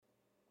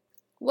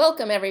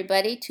Welcome,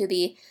 everybody, to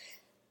the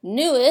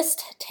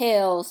newest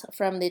Tales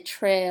from the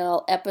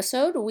Trail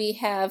episode. We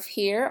have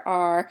here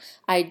our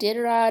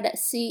Iditarod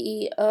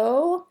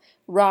CEO,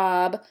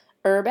 Rob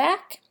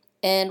Urbach,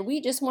 and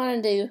we just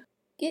wanted to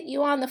get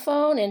you on the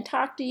phone and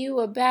talk to you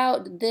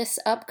about this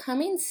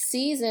upcoming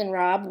season,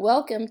 Rob.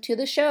 Welcome to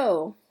the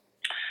show.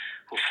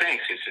 Well,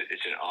 thanks.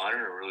 It's an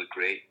honor and really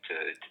great to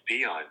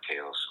be on Tales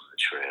from the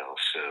Trail.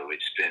 So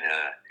it's been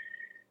a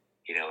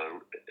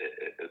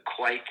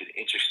quite an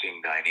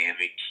interesting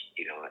dynamic,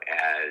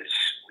 as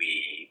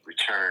we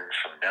returned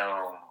from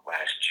Nome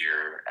last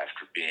year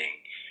after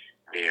being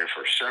there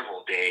for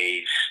several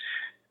days,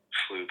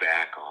 flew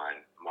back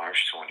on March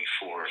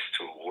 24th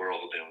to a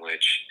world in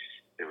which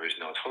there was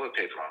no toilet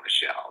paper on the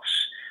shelves.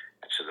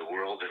 And so the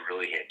world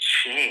had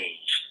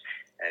changed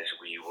as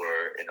we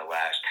were in the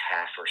last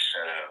half or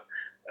so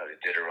of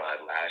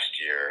Iditarod last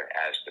year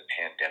as the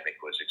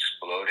pandemic was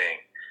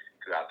exploding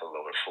throughout the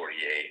lower 48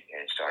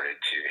 and started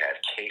to have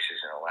cases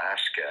in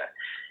Alaska.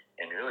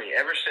 And really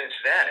ever since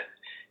then,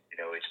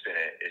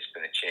 it's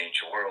been a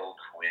changed world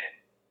when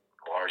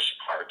large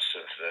parts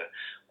of the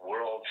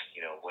world,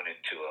 went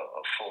into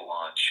a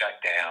full-on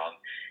shutdown.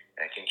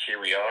 And I think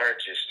here we are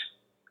just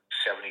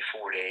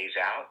 74 days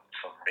out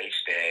from race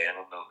day. I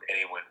don't know if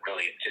anyone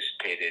really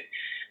anticipated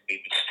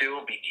we'd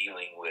still be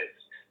dealing with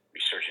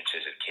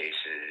resurgences of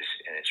cases,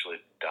 and it's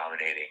really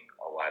dominating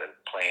a lot of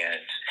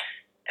plans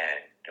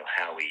and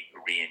how we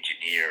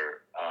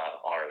re-engineer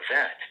our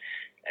event.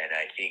 And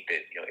I think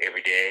that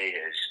every day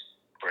is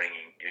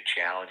bringing new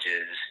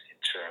challenges in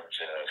terms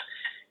of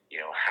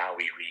how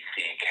we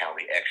rethink, how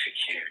we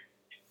execute.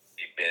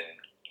 We've been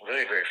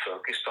really very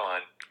focused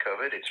on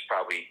COVID. It's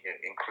probably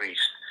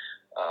increased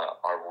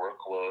our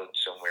workload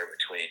somewhere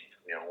between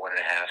 1.5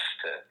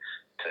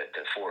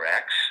 to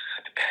 4x,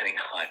 depending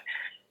on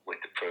what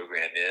the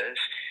program is.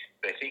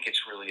 But I think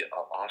it's really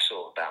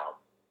also about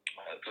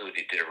who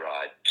the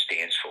Iditarod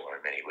stands for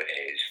in many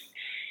ways.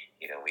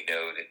 We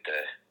know that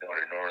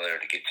in order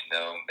to get to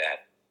know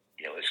that,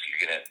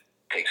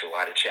 takes a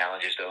lot of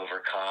challenges to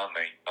overcome.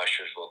 I mean,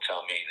 mushers will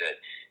tell me that,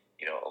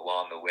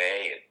 along the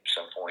way, at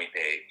some point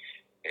they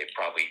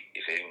probably,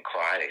 if they didn't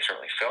cry, they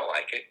certainly felt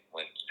like it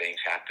when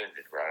things happened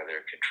that were out of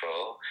their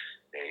control.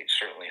 They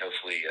certainly,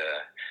 hopefully,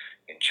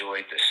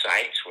 enjoyed the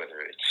sights,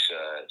 whether it's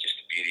just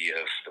the beauty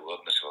of the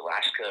wilderness of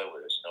Alaska,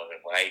 whether it's northern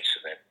lights,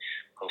 and then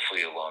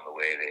hopefully along the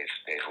way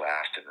they've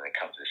laughed, and then they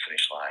come to the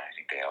finish line. I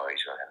think they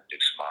always have a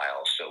big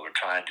smile. So we're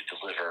trying to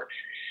deliver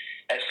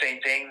that same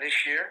thing this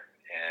year,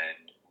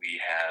 and we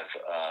have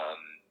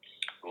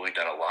really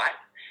done a lot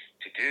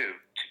to do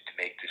to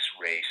make this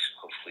race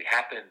hopefully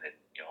happen. And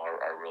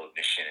our real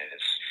mission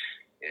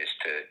is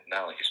to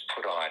not only just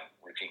put on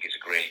what we think is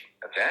a great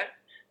event,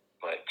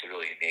 but to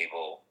really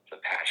enable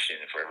the passion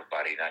for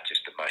everybody, not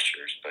just the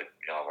mushers, but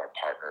all of our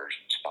partners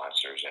and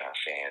sponsors and our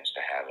fans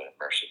to have an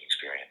immersive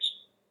experience.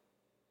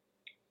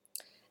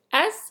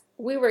 As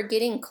we were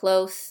getting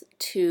close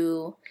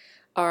to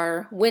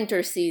our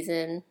winter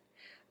season,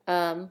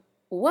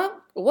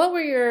 what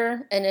were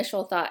your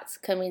initial thoughts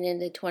coming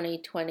into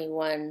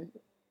 2021,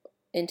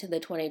 into the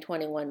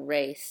 2021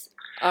 race?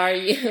 Are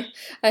you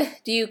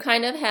do you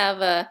kind of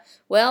have a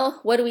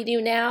what do we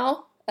do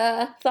now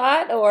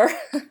thought, or?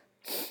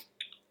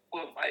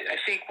 Well, I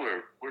think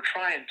we're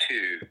trying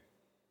to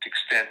the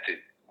extent that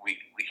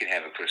we can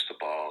have a crystal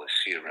ball and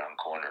see around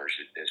corners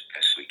as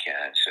best we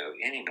can. So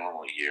any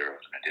normal year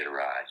of an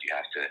Iditarod, you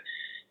have to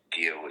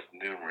deal with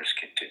numerous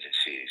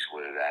contingencies,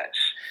 whether that's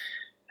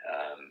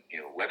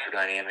weather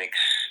dynamics,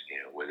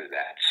 whether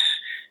that's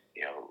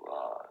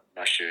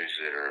mushers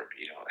that are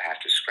have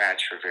to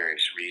scratch for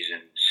various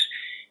reasons.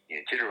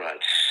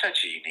 Iditarod is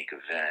such a unique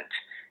event,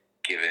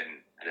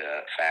 given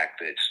the fact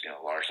that it's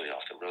largely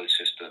off the road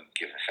system,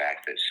 given the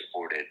fact that it's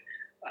supported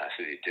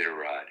through the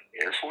Iditarod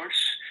Air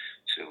Force.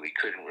 So we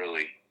couldn't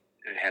really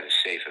have a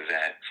safe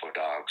event for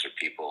dogs or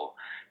people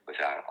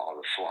without all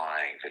the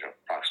flying that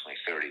approximately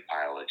 30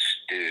 pilots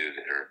do,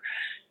 that are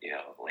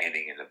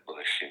landing in the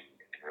bush and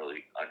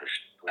really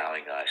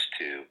allowing us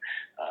to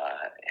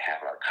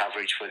have our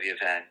coverage for the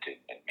event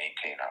and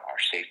maintain our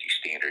safety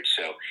standards.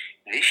 So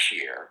this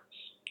year,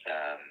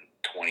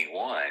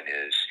 21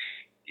 is,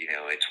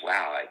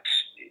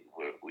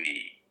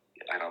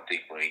 I don't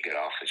think when we got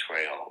off the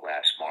trail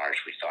last March,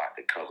 we thought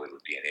that COVID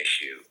would be an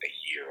issue a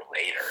year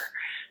later,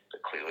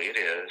 but clearly it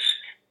is.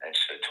 And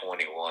so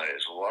 21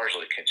 is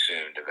largely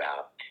consumed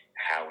about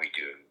how we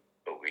do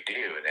what we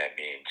do. And that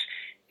means,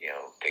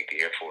 take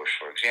the Air Force,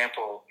 for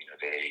example,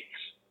 they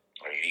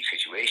are in a unique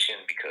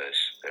situation because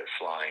they're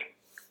flying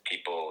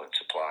people and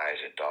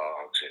supplies and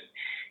dogs, and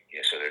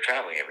so they're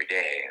traveling every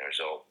day, and as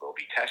a result, they'll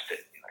be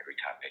tested every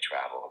time they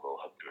travel.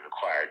 They'll be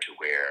required to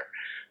wear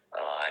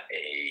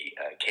a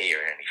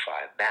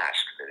KN95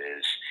 mask that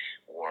is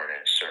worn in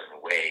a certain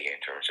way in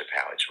terms of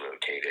how it's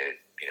rotated,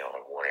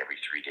 and worn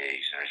every 3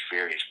 days. And there's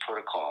various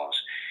protocols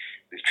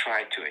we've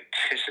tried to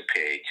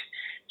anticipate.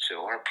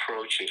 So our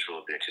approach is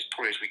really been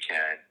anticipatory as we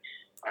can.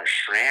 Our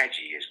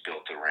strategy is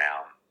built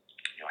around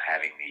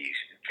having these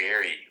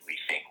very, we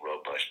think,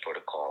 robust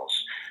protocols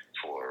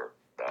for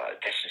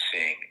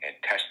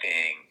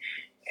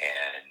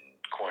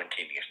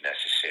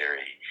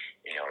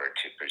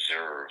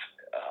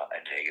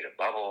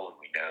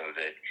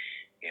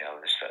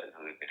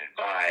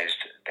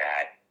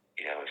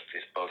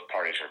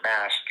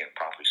mask and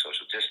properly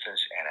social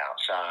distance and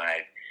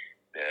outside,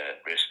 the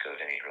risk of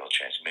any real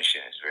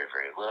transmission is very,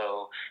 very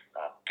low.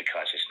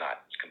 Because it's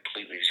not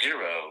completely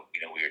zero,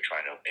 we are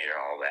trying to layer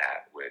all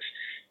that with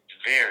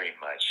very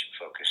much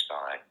focused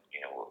on,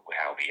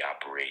 how we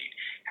operate,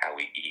 how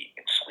we eat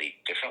and sleep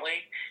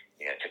differently.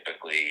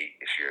 Typically,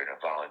 if you're a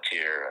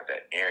volunteer, a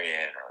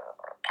veterinarian,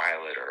 or a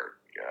pilot, or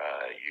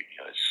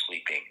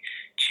sleeping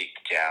cheek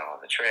to jowl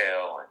on the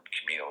trail and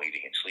communal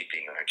eating and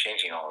sleeping, are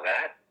changing all of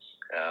that.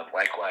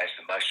 Likewise,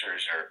 the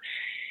mushers are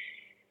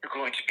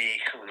going to be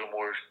a little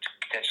more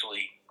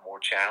potentially more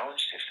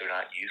challenged if they're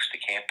not used to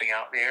camping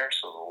out there.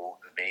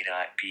 So it may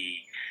not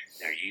be.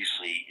 There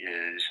usually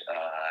is.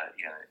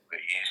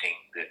 We're using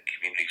the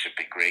communities have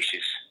been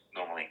gracious,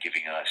 normally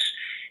giving us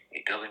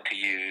a building to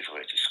use,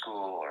 whether it's a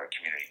school or a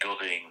community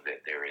building,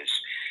 that there is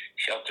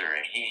shelter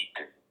and heat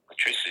and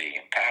electricity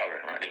and power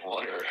and running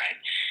water,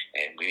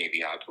 and we may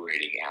be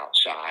operating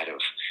outside of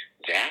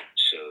that,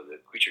 so the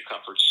creature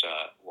comforts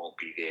won't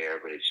be there.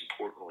 But it's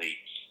importantly,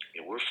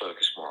 we're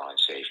focused more on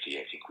safety.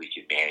 I think we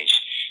can manage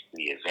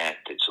the event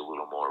that's a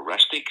little more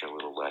rustic, a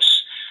little less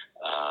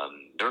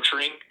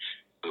nurturing,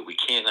 but we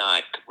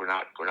cannot. We're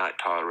not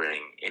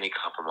tolerating any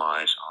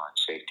compromise on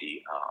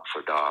safety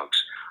for dogs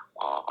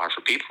or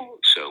for people.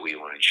 So we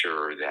want to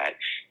ensure that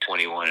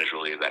 21 is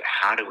really about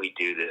how do we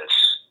do this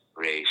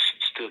race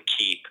and still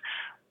keep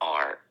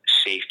our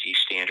safety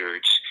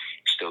standards,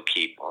 still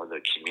keep all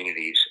the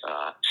communities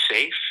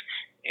safe,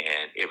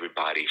 and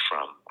everybody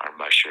from our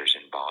mushers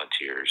and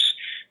volunteers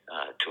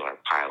to our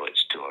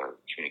pilots, to our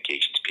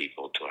communications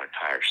people, to our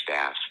entire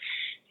staff.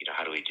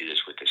 How do we do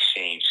this with the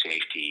same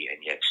safety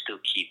and yet still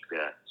keep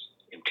the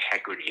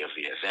integrity of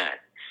the event?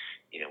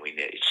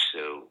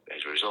 So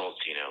as a result,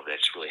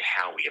 that's really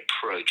how we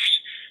approached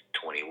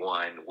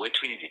 21. What do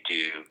we need to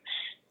do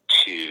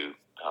to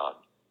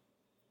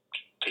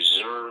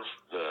preserve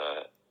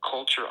the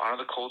culture, honor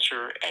the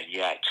culture, and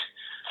yet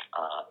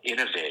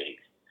innovate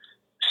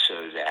so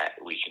that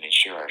we can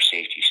ensure our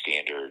safety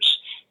standards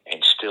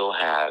and still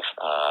have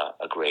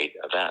a great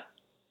event?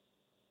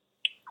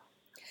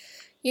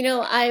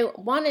 I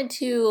wanted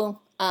to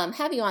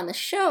have you on the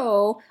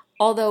show,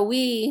 although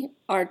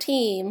our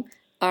team,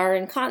 are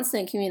in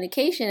constant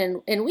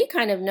communication, and we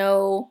kind of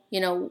know,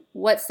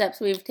 what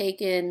steps we've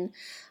taken,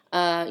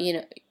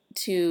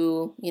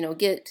 to,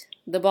 get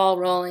the ball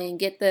rolling,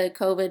 get the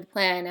COVID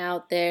plan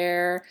out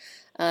there,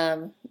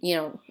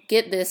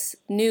 get this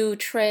new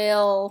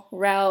trail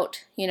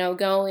route,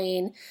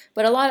 going.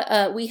 But a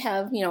lot, we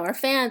have, our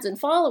fans and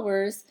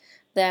followers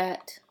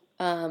that,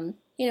 don't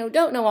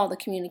know all the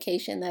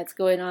communication that's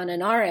going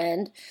on our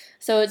end.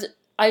 So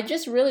I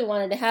just really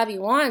wanted to have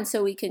you on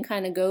so we can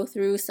kind of go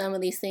through some of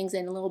these things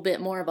in a little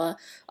bit more of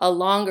a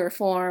longer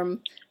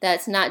form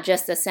that's not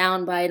just a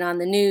soundbite on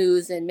the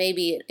news, and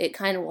maybe it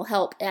kind of will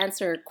help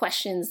answer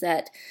questions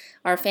that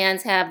our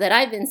fans have that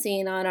I've been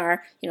seeing on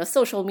our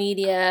social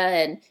media,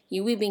 and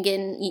we've been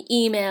getting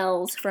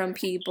emails from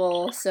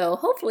people. So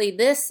hopefully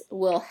this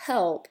will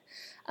help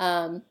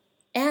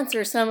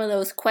answer some of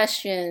those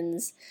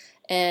questions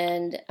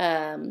and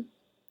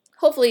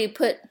hopefully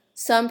put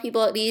some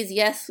people at ease.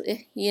 Yes,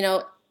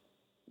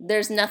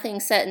 there's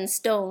nothing set in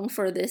stone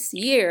for this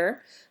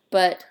year,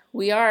 but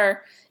we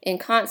are in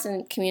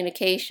constant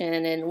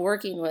communication and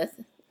working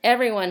with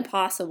everyone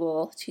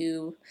possible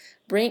to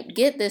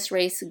get this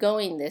race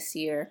going this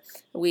year.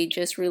 We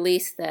just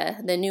released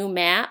the new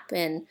map,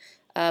 and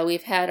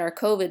we've had our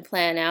COVID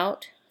plan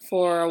out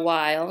for a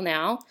while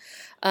now.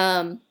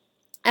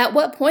 At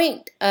what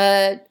point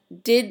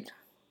did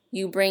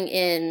you bring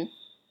in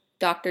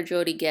Dr.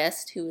 Jody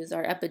Guest, who is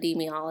our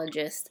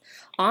epidemiologist,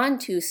 on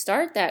to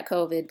start that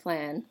COVID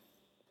plan?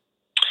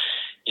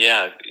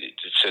 Yeah,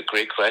 it's a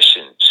great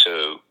question.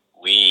 So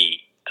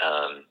we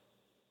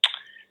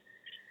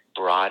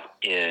brought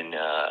in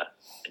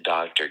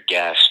Dr.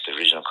 Guest. The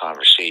original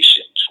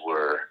conversations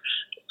were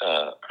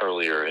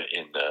earlier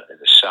in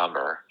the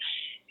summer,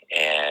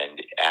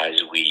 and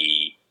as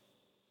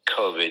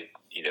COVID,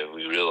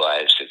 we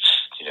realized it's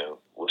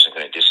wasn't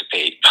going to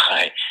dissipate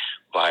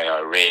by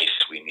our race.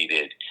 We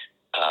needed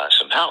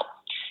some help,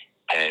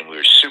 and we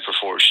were super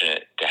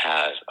fortunate to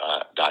have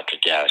Dr.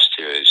 Guest,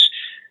 who is,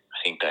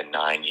 I think, done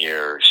 9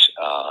 years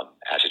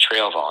as a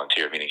trail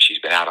volunteer, meaning she's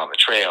been out on the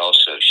trail,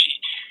 so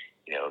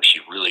she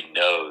really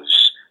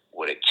knows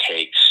what it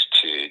takes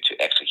to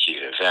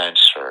execute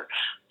events. Her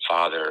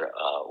father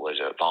was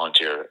a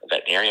volunteer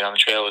veterinarian on the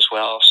trail as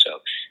well, so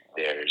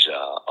there's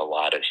a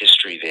lot of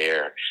history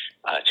there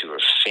to her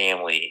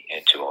family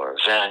and to our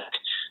event.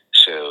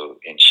 So,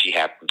 and she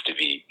happens to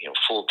be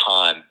full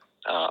time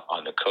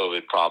on the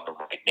COVID problem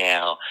right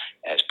now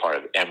as part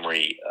of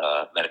Emory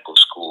Medical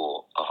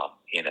School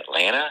in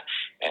Atlanta,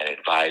 and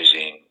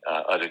advising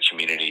other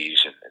communities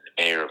and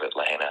the mayor of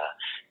Atlanta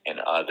and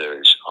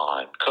others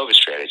on COVID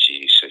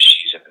strategies. So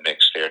she's in the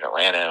mix there in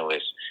Atlanta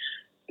with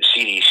the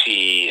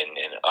CDC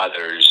and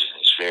others,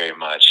 and is very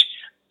much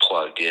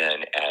plugged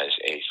in as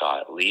a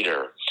thought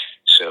leader.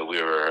 So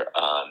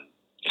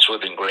it's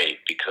really been great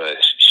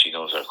because she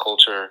knows our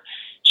culture,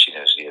 she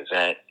knows the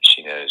event,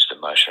 she knows the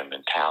mushroom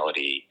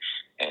mentality,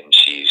 and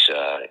she's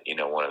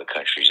one of the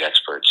country's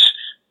experts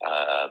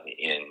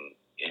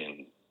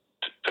in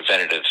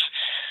preventative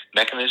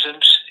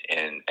mechanisms.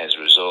 And as a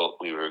result,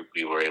 we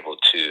were able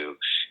to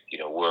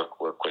work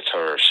with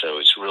her. So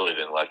it's really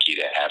been lucky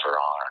to have her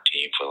on our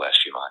team for the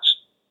last few months.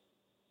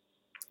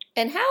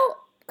 And how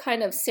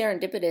kind of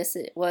serendipitous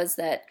it was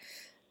that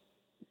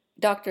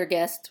Dr.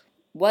 Guest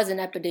was an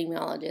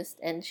epidemiologist,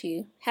 and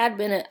she had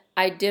been an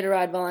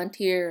Iditarod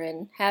volunteer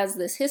and has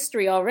this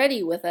history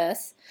already with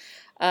us,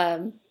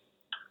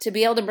 to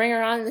be able to bring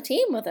her on the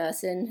team with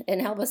us and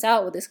help us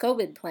out with this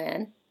COVID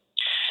plan.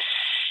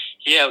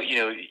 Yeah,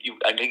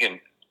 I'm thinking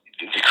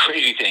the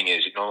crazy thing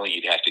is normally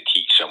you'd have to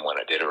teach someone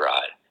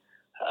Iditarod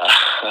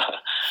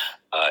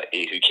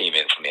who came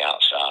in from the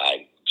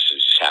outside. So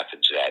it just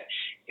happens that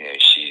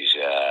she's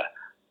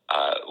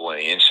one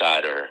of the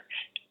insider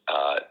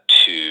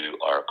to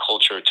our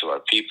culture, to our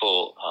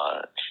people,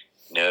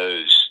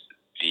 knows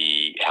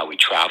how we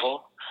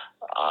travel,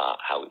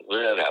 how we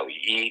live, how we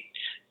eat,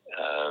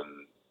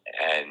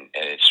 and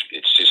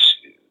it's just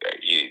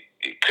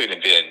it couldn't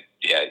have been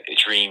a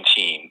dream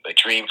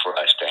for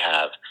us to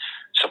have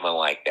someone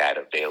like that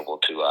available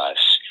to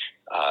us,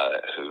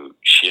 who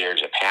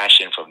shares a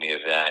passion from the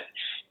event,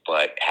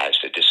 but has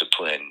the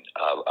discipline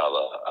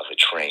of a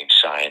trained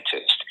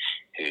scientist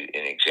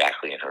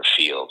in her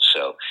field.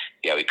 So,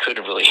 we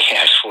couldn't really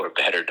ask for a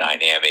better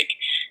dynamic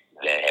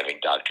than having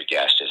Dr.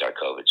 Guest as our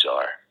COVID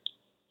czar.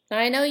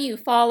 I know you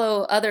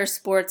follow other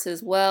sports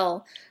as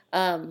well.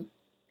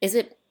 Is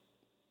it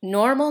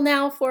normal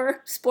now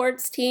for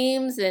sports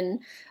teams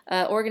and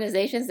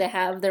organizations to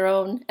have their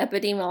own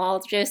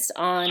epidemiologists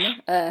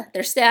on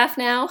their staff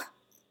now?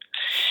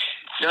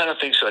 No, I don't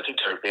think so. I think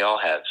they all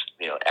have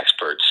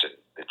experts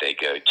that they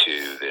go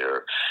to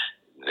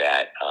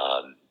that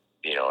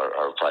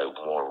are probably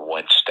more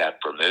one step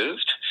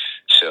removed.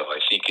 So I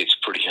think it's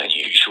pretty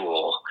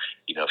unusual.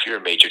 If you're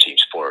a major team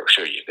sport,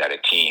 sure, you've got a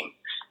team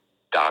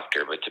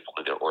doctor, but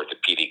typically they're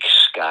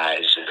orthopedics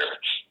guys that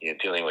are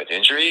dealing with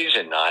injuries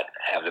and not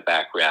have the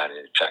background in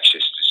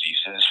infectious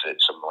diseases that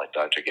someone like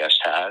Dr. Guest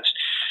has.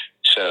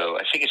 So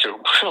I think it's a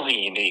really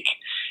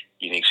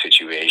unique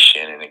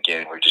situation. And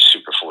again, we're just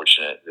super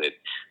fortunate that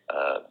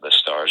the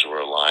stars were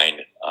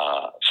aligned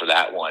for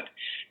that one.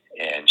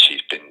 And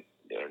she's been,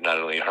 not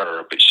only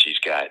her, but she's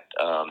got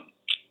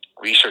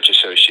research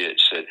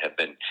associates that have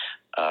been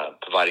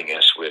providing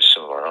us with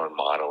some of our own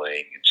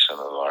modeling and some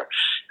of our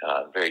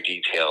very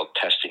detailed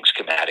testing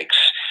schematics.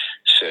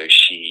 So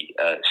she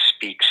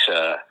speaks,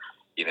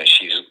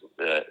 she's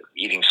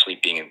eating,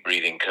 sleeping, and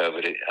breathing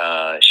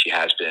COVID. She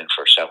has been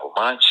for several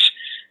months.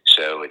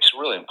 So it's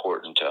really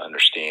important to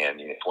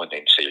understand, one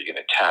thing to say you're going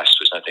to test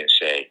was nothing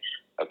to say,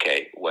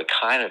 okay, what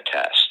kind of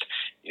test?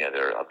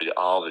 There will be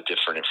all the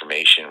different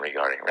information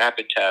regarding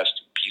rapid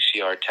test,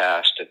 PCR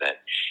test, and then,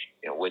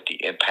 what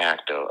the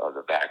impact of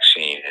the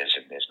vaccine is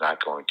and is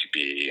not going to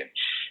be.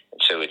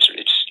 And so it's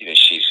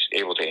she's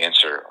able to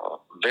answer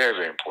very,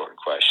 very important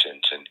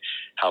questions and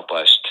help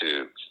us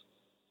to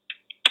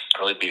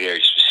really be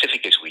very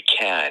specific as we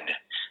can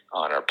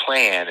on our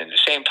plan. And at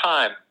the same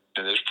time,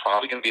 there's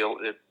probably going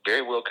to be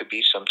very well could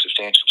be some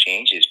substantial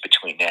changes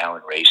between now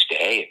and race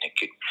day, and it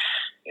could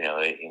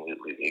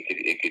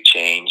it could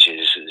change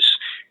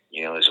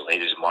as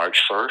late as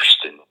March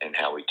 1st and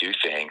how we do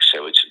things.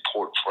 So it's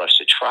important for us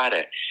to try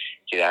to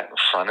get out in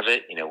front of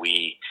it.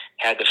 We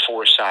had the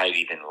foresight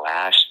even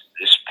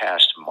this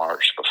past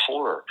March,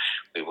 before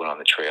we went on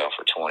the trail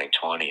for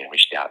 2020, and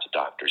reached out to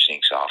Dr.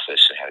 Zink's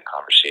office and had a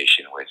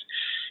conversation with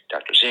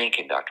Dr. Zink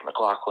and Dr.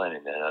 McLaughlin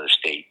and then other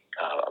state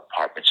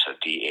departments of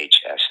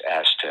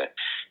DHSS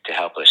to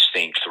help us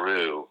think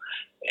through.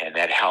 And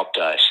that helped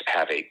us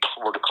have a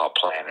protocol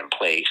plan in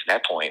place. At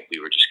that point, we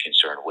were just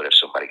concerned, what if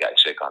somebody got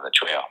sick on the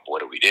trail?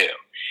 What do we do?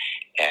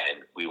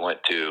 And we went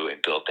through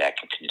and built that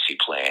contingency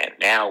plan.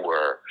 Now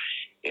we're,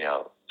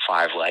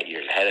 5 light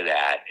years ahead of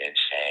that and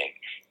saying,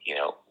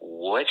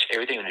 what's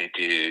everything we need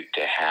to do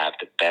to have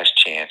the best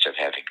chance of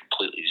having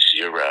completely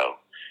zero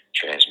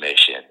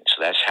transmission?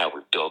 So that's how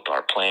we built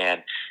our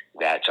plan.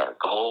 That's our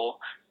goal.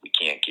 We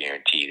can't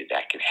guarantee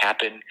that can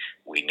happen.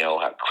 We know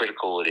how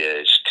critical it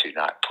is to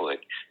not put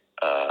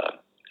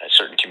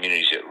certain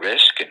communities at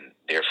risk, and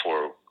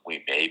therefore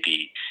we may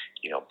be,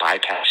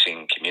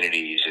 bypassing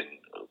communities, and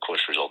of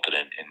course resulted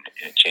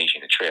in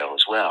changing the trail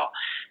as well.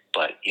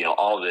 But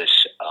all this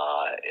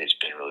has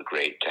been really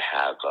great to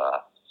have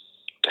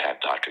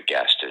Dr.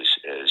 Guest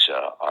as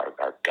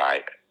our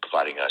guide,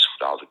 providing us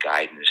with all the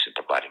guidance and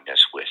providing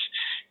us with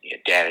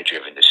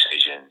data-driven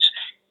decisions,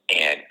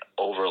 and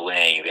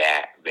overlaying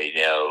that they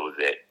know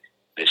that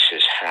this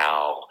is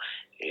how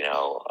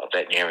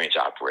veterinarians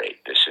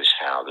operate. This is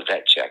how the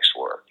vet checks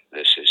work.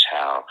 This is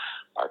how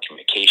our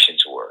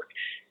communications work.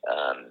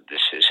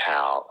 This is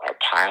how our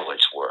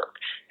pilots work.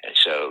 And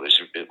so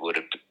it would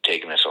have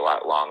taken us a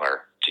lot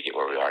longer to get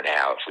where we are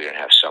now if we didn't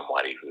have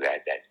somebody who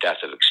had that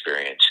depth of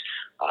experience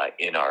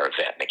in our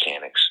vet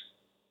mechanics.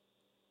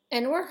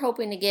 And we're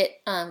hoping to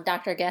get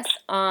Dr. Guest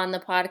on the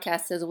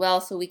podcast as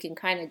well, so we can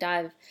kind of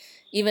dive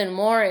even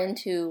more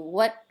into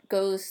what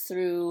goes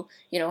through,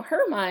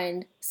 her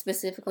mind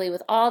specifically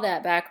with all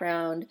that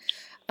background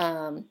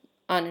on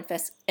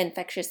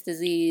infectious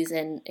disease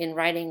and in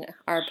writing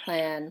our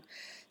plan.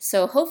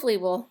 So hopefully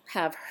we'll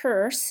have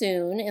her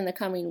soon in the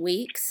coming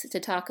weeks to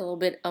talk a little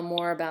bit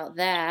more about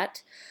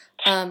that.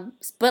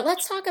 But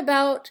let's talk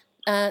about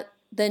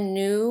the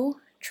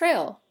new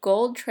trail,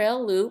 Gold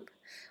Trail Loop.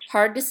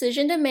 Hard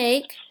decision to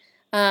make,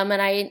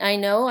 and I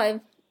know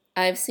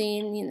I've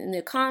seen in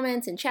the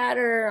comments and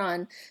chatter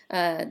on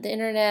the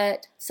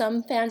internet,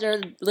 some fans are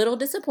a little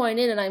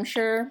disappointed, and I'm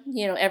sure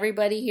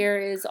everybody here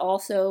is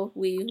also.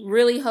 We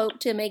really hope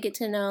to make it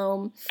to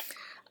Nome,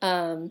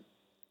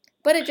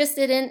 but it just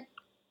didn't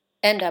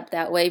end up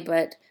that way.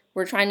 But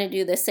we're trying to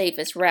do the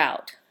safest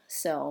route.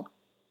 So.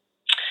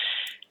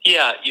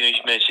 Yeah, you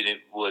mentioned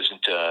it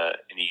wasn't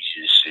an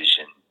easy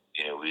decision.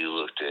 We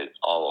looked at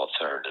all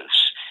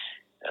alternatives.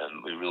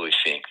 We really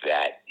think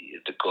that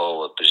the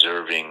goal of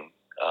preserving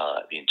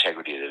the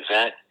integrity of the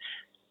event,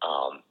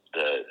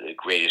 the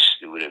greatest,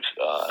 it would have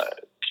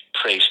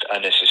placed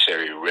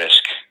unnecessary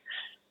risk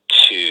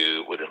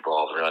would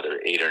involve another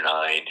 8 or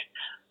 9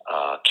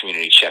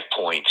 community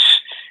checkpoints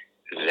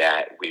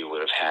that we would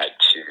have had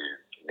to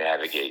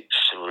navigate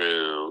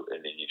through,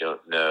 and then you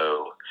don't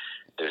know.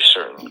 There's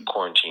certain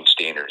quarantine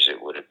standards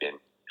that would have been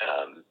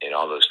in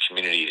all those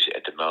communities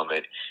at the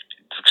moment.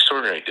 It's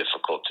extraordinarily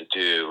difficult to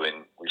do,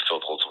 and we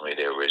felt ultimately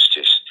there was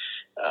just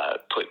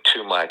put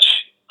too much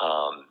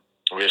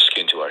risk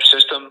into our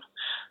system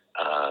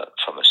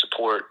from a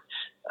support.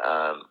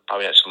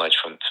 Probably not so much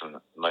from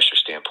a muster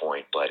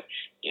standpoint, but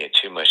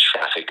too much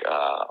traffic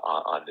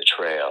on the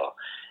trail.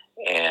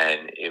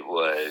 And it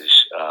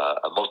was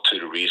a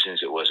multitude of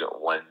reasons. It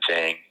wasn't one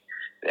thing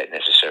that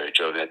necessarily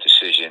drove that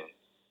decision.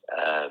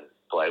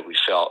 But we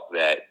felt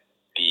that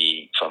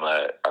from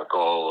our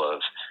goal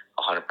of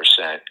 100%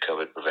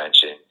 COVID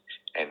prevention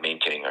and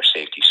maintaining our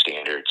safety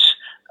standards,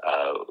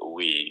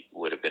 we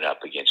would have been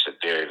up against a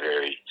very,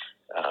 very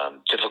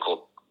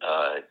difficult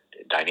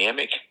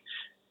dynamic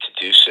to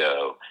do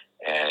so.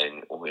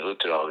 And when we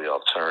looked at all the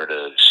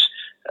alternatives,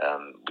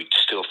 we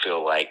still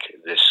feel like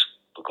this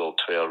Gold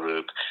Trail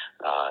Route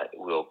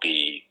will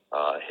be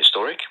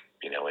historic.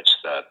 It's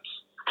the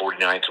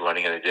 49th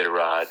running of the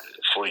Iditarod,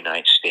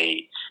 49th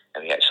state,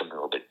 and we had something a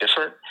little bit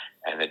different.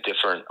 And the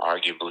different,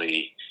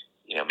 arguably,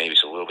 maybe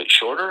it's a little bit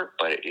shorter,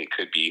 but it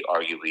could be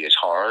arguably as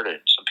hard. And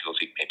some people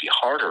think maybe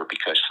harder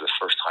because for the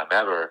first time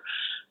ever,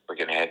 we're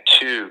going to have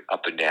 2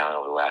 up and down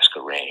over the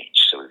Alaska Range.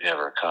 So we've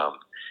never come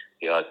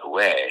the other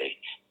way.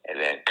 And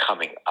then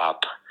coming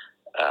up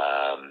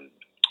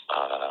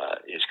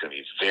is going to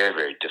be very,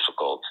 very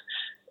difficult.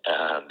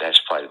 That's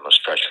probably the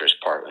most treacherous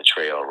part of the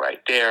trail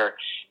right there.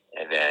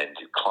 And then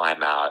to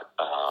climb out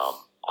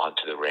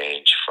onto the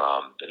range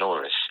from the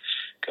north,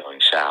 going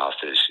south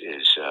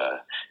is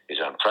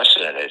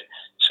unprecedented.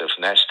 So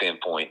from that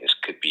standpoint, this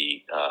could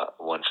be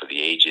one for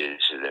the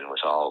ages. And then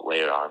with all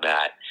layer on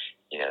that,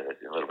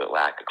 a little bit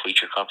lack of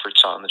creature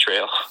comforts on the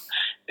trail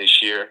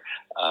this year.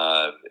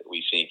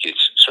 We think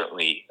it's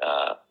certainly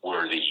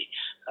worthy.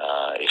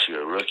 If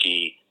you're a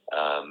rookie,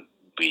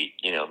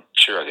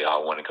 sure, they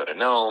all want to go to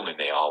Nome, and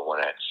they all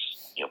want to,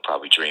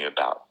 probably dream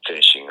about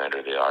finishing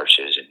under the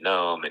arches at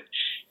Nome. And,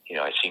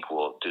 I think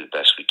we'll do the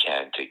best we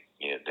can to,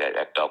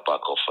 that belt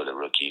buckle for the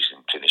rookies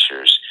and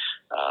finishers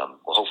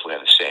will hopefully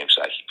have the same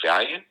psychic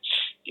value.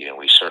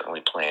 We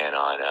certainly plan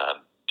on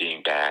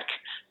being back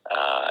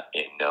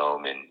in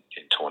Nome in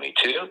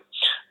 22.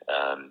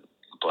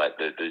 But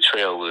the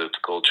trail loop, the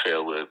Gold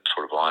Trail Loop,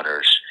 sort of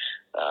honors,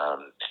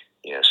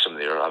 some of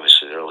the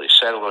early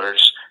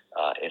settlers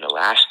in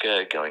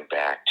Alaska, going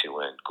back to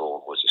when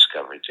gold was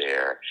discovered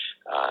there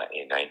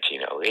in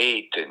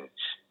 1908, and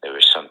there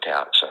was something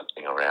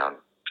around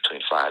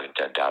between 5,000 and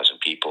 10,000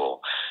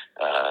 people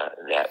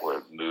that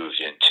were moved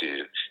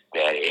into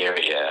that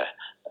area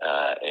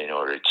in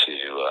order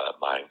to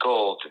mine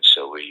gold. And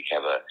so we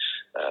have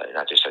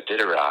not just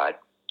Iditarod,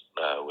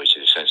 which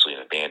is essentially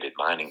an abandoned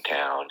mining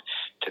town,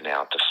 to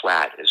now the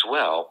flat as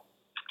well.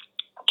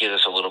 Give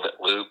us a little bit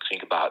loop.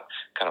 Think about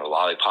kind of a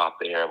lollipop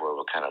there, where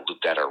we'll kind of loop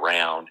that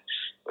around.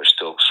 We're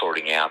still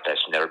sorting out.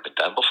 That's never been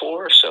done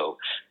before, so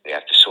we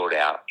have to sort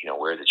out,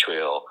 where the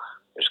trail.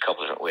 There's a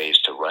couple different ways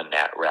to run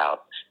that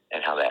route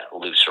and how that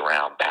loops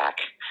around back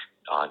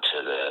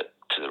onto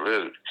the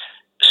route.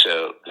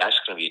 So that's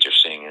going to be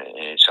interesting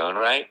in its own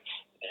right.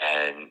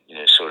 And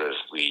sort of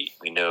we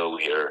know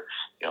we are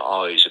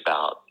always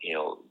about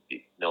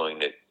knowing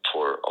that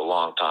for a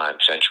long time,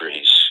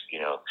 centuries,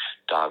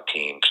 dog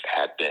teams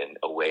have been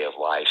a way of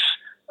life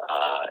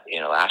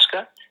in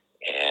Alaska,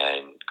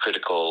 and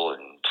critical,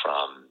 and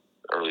from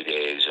early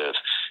days of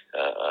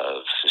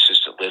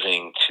assisted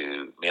living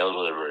to mail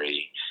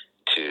delivery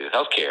to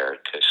healthcare,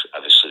 because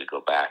obviously to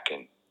go back, and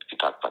we can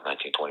talk about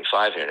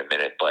 1925 here in a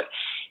minute, but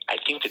I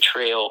think the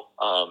trail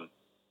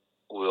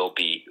will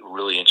be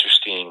really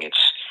interesting.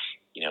 It's,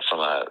 from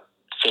a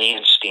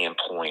fan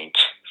standpoint,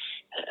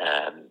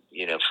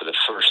 for the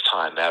first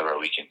time ever,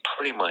 we can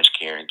pretty much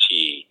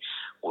guarantee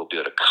we'll be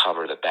able to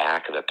cover the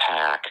back of the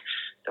pack.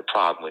 The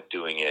problem with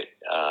doing it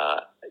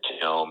to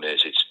Nome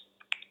is it's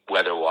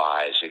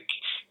weather-wise,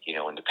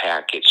 when the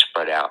pack gets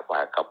spread out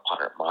by a couple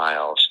 100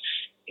 miles,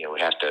 we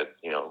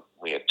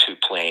have 2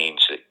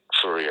 planes that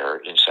ferry our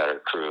insider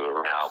crew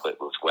around, but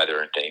with weather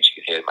and things,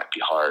 it might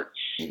be hard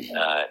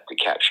to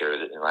capture.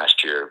 And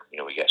last year,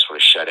 we got sort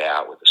of shut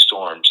out with the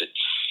storms. It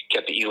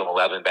kept the Elam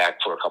 11 back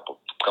for a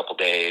couple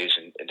days,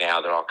 and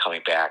now they're all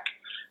coming back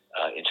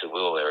into the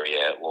Little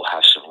area. We'll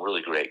have some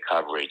really great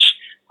coverage,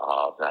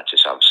 not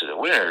just obviously the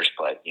winners,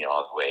 but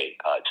all the way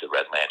to the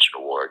Red Lantern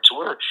Award. So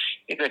we're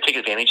going to take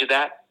advantage of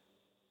that.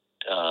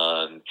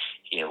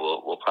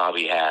 We'll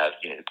probably have,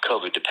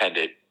 COVID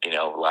dependent,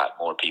 a lot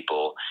more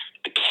people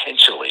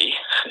potentially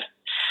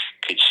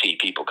could see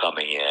people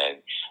coming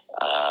in,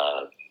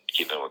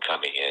 given we're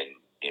coming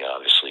in,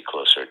 obviously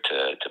closer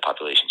to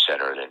population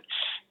center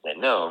than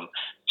Nome.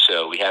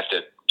 So we have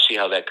to see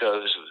how that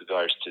goes with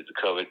regards to the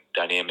COVID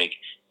dynamic.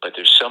 But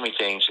there's so many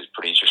things that's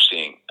pretty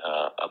interesting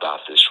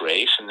about this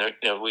race, and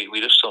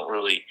we just don't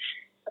really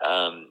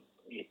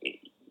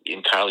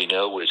entirely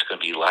know what it's going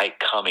to be like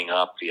coming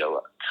up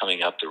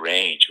the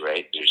range.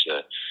 Right?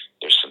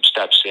 There's some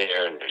steps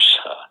there. There's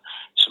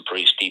some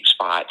pretty steep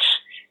spots,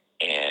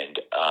 and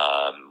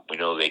we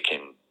know they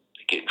can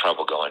get in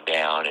trouble going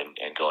down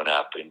and going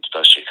up, and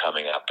especially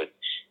coming up. But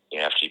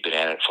after you've been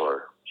at it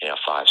for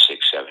 5,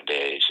 6, 7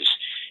 days,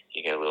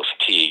 you get a little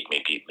fatigue,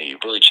 maybe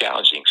really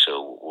challenging.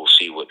 So we'll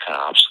see what kind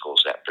of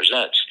obstacles that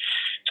presents.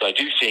 So I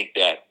do think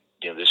that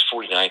this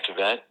 49th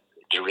event,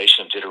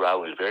 duration of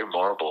Iditarod, was very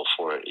memorable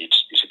for it.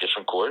 It's a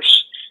different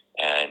course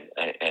and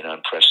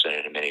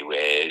unprecedented in many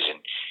ways.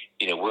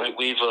 And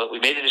we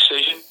made a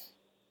decision.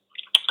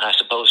 I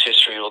suppose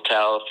history will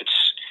tell if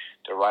it's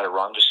the right or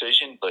wrong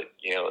decision. But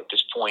at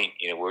this point,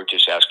 we're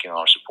just asking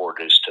our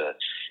supporters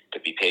to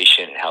be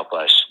patient and help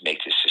us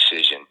make this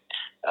decision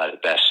the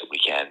best that we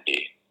can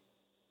be.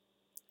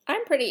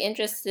 I'm pretty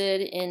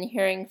interested in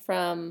hearing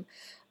from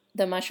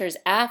the mushers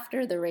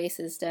after the race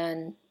is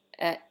done,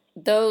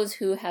 those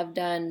who have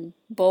done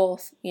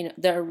both,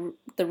 the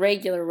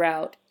regular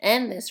route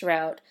and this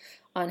route,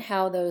 on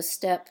how those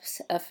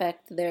steps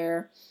affect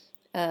their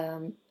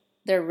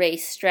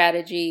race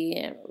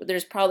strategy.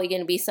 There's probably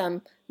going to be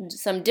some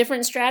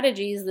different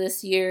strategies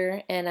this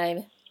year, and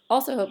I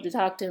also hope to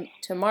talk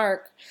to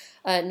Mark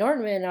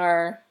Nordman,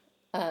 our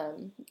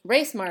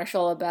race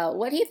marshal, about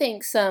what he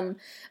thinks some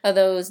of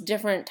those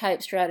different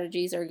type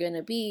strategies are going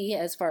to be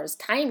as far as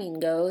timing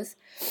goes.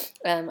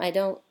 I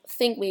don't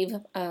think we've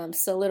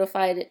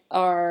solidified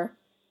our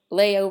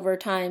layover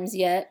times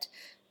yet,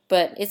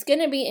 but it's going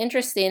to be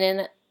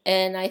interesting,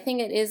 and I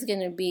think it is going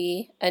to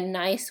be a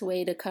nice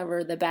way to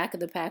cover the back of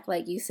the pack.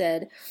 Like you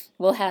said,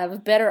 we'll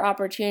have better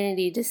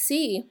opportunity to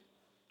see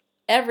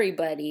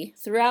everybody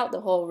throughout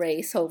the whole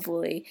race,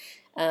 hopefully,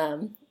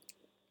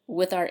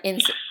 with our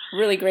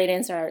really great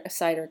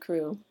insider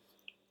crew.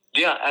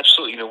 Yeah,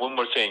 absolutely. One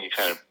more thing you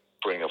kind of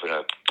bring up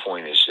another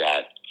point is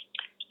that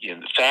the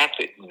fact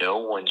that no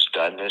one's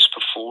done this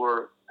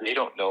before, they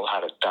don't know how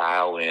to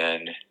dial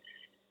in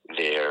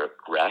their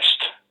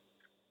rest.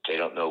 They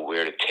don't know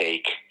where to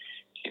take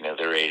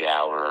their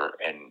 8-hour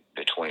and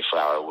the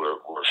 24-hour.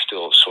 We're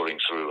still sorting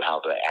through how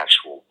the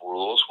actual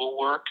rules will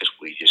work, because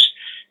we just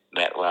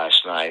met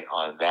last night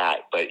on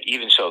that. But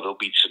even so, there'll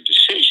be some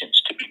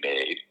decisions to be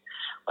made,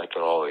 like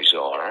there always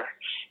are,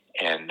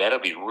 and that'll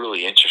be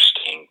really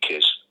interesting,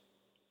 because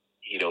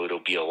it'll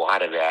be a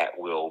lot of that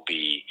will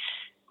be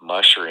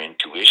musher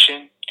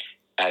intuition,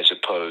 as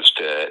opposed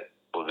to,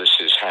 well, this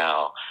is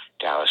how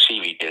Dallas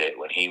Evie did it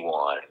when he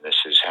won, and this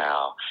is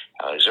how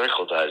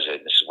Zirkle does it,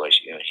 and this is why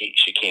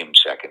she came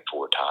second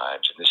 4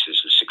 times, and this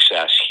is the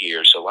success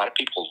here. So a lot of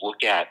people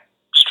look at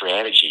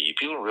strategy.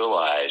 People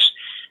realize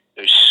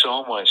there's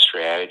so much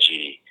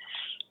strategy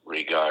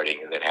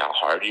regarding that, how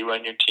hard you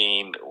run your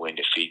team, when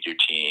to feed your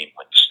team,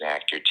 when to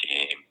snack your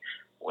team,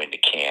 when to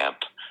camp,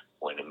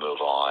 when to move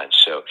on.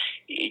 So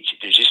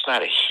there's just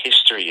not a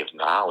history of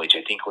knowledge.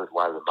 I think what a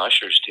lot of the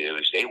mushers do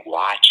is they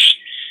watch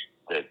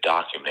the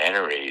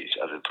documentaries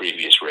of the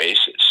previous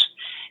races,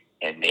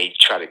 and they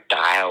try to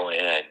dial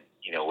in,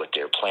 what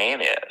their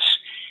plan is.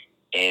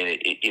 And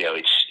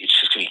it's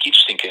just going to be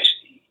interesting, because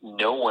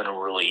no one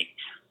really,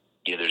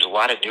 there's a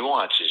lot of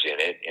nuances in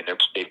it, and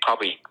they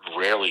probably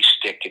rarely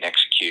stick and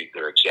execute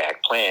their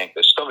exact plan,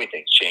 because so many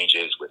things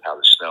changes with how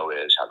the snow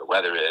is, how the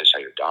weather is, how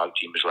your dog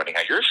team is running,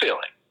 how you're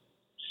feeling.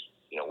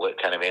 What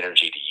kind of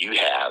energy do you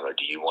have, or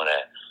do you want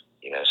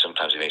to,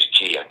 sometimes it makes,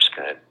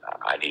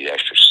 I need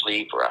extra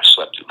sleep, or I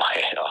slept through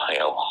my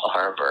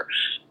alarm, or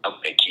I'm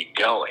going to keep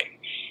going.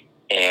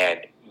 And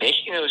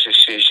making those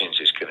decisions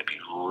is going to be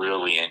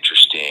really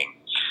interesting.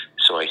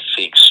 So I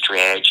think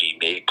strategy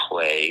may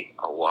play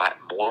a lot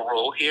more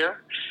role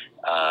here,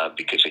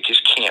 because I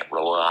just can't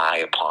rely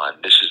upon,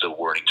 this is the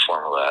wording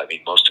formula. I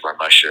mean, most of our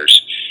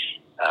mushers,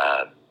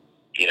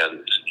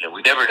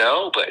 we never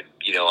know, but,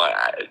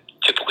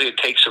 typically it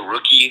takes a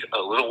rookie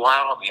a little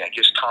while. I mean, I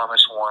guess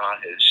Thomas won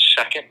on his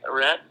second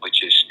event,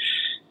 which is,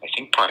 I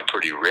think, probably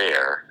pretty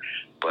rare.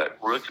 But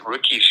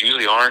rookies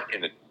usually aren't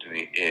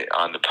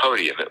on the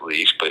podium, at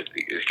least. But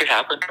it could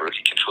happen. A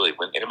rookie can really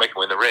win. Anybody can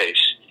win the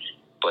race.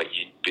 But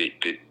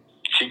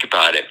think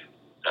about it,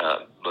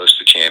 most of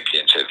the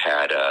champions have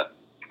had a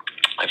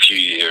few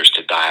years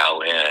to dial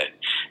in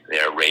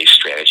their race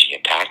strategy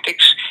and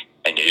tactics,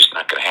 and you're just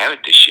not going to have it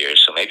this year.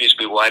 So maybe it's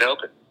be wide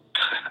open.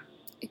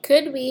 It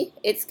could be.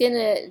 It's going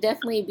to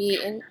definitely be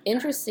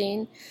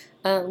interesting.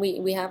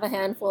 We have a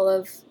handful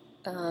of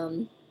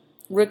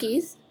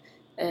rookies,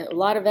 a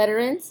lot of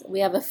veterans. We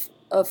have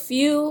a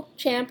few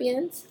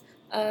champions.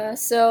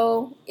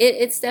 So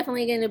it's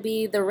definitely going to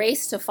be the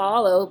race to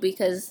follow,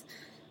 because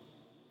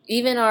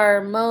even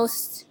our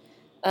most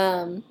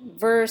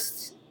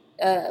versed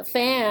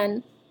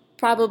fan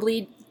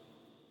probably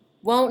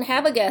won't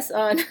have a guess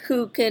on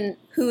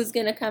who's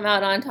going to come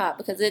out on top,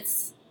 because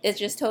it's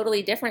just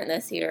totally different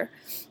this year.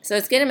 So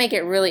it's going to make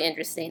it really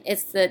interesting.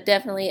 It's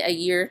definitely a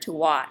year to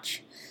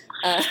watch.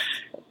 I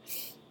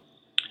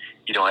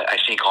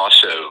think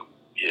also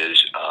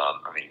is,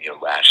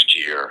 last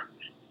year,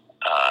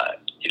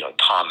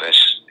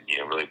 Thomas,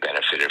 really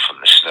benefited from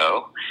the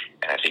snow,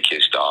 and I think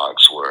his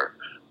dogs were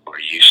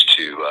used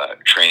to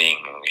training.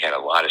 We had a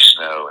lot of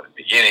snow in the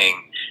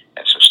beginning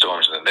and some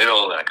storms in the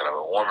middle, and it got a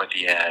little warm at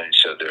the end.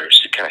 So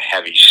there's kind of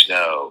heavy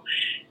snow,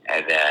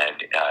 and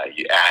then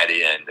you add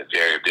in the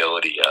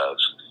variability of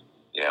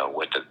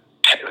what the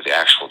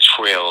actual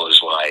trail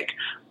is like,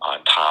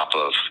 on top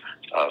of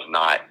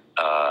not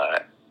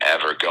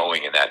ever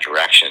going in that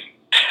direction.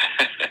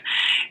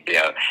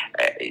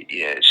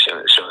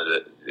 Some of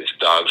the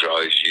dogs are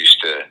always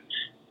used to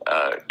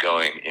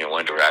going in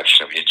one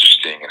direction. It'll be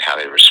interesting in how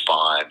they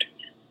respond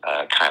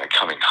kind of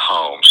coming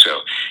home.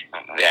 So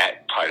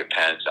that probably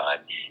depends on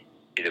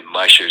the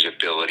musher's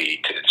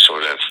ability to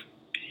sort of,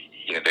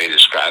 they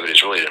describe it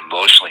as really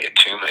emotionally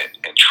attunement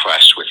and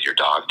trust with your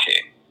dog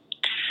team.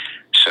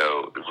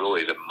 So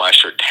really the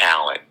musher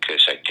talent,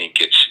 because I think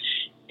it's,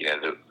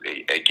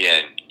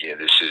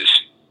 this is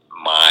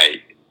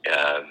my,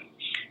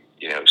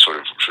 sort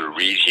of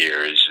read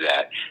here, is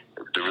that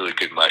the really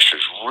good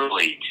mushers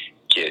really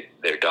get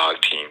their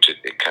dog teams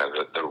at kind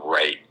of the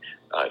right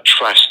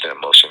trust and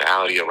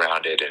emotionality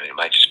around it, and it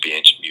might just be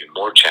even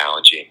more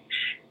challenging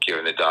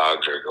given the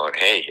dogs are going,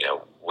 hey,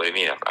 what do you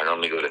mean? I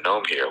normally go to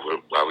Nome here.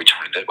 Why are we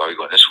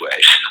going this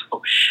way?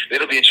 So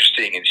it'll be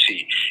interesting and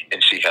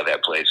see how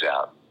that plays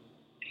out.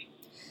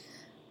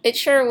 It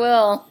sure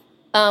will.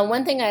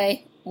 One thing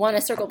I want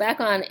to circle back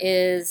on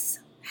is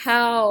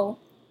how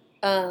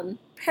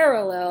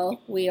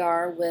parallel we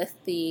are with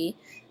the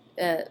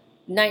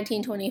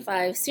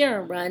 1925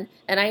 Serum Run.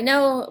 And I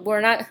know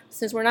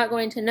since we're not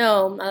going to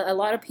Nome, a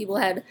lot of people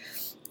had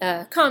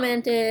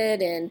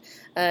commented, and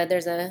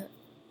there's a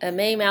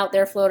meme out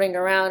there floating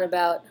around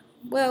about,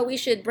 well, we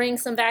should bring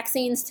some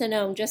vaccines to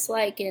Nome just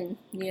like in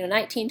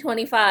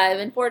 1925.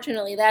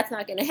 Unfortunately, that's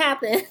not going to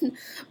happen,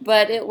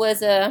 but it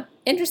was a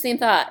interesting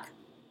thought.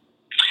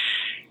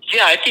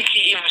 Yeah, I think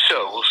even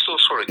so, we'll still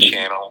sort of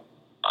channel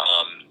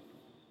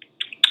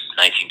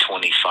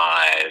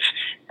 1925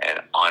 and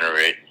honor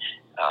it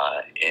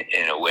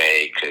in a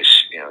way,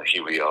 because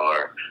here we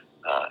are,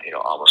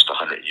 almost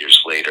 100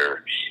 years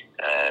later,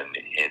 and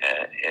in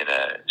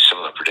a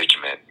similar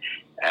predicament,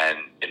 and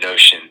the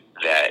notion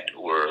that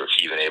we're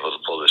even able to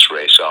pull this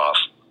race off.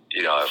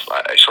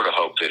 I sort of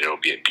hope that it'll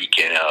be a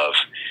beacon of,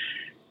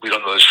 we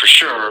don't know this for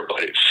sure,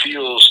 but it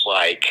feels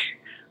like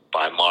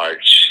by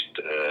March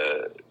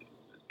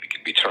we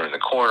could be turning the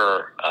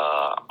corner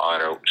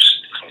on a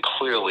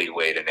clearly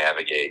way to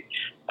navigate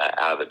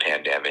out of the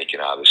pandemic.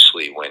 And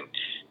obviously when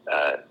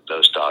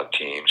those dog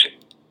teams and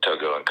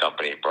Togo and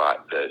company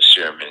brought the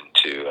serum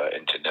into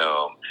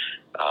Nome,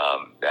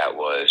 that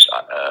was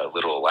a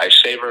little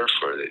lifesaver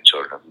for the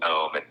children of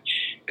Nome, and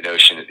the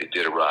notion that the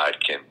Iditarod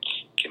can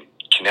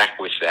connect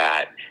with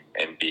that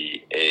and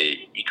be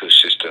a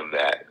ecosystem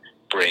that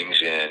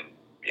brings in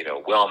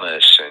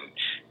wellness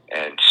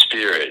and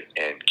spirit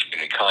and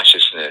community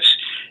consciousness.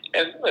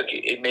 And look,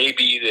 it may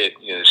be that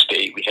the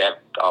state, we have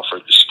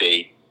offered the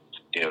state,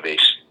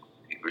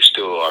 we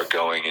still are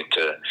going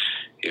into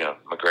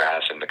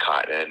McGrath and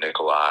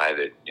Nikolai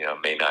that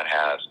may not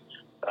have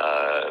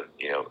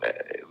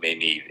may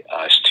need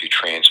us to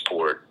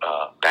transport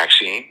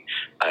vaccine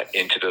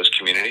into those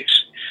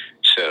communities.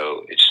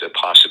 So it's a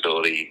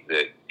possibility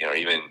that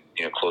even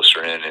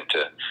closer in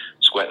into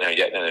Squetna,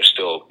 yet they're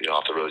still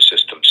off the road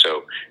system.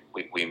 So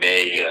we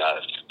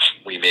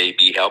may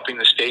be helping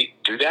the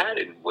state do that,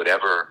 and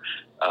whatever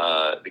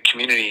the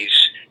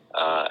communities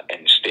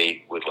and the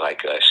state would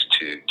like us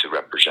to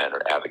represent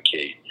or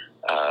advocate,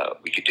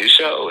 we could do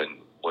so.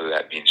 And whether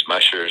that means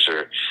mushers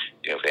or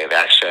if they have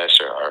access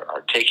or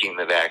are taking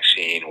the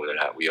vaccine, whether or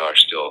not we are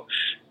still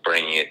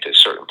bringing it to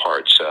certain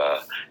parts,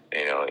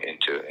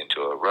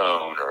 into a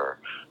Roan or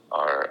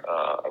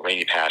a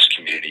Rainy Pass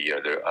community,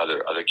 or there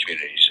are other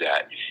communities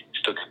that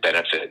still could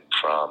benefit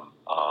from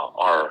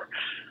our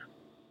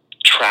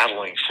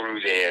traveling through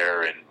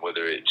there, and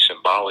whether it's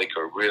symbolic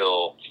or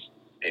real,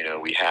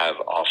 we have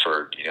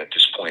offered, at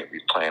this point,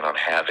 we plan on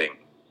having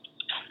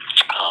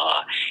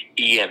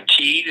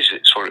EMTs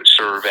that sort of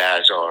serve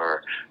as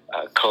our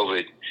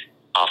COVID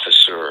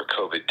officer or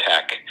COVID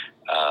tech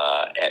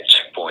at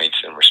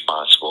checkpoints and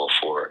responsible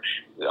for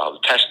all the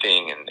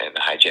testing and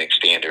the hygienic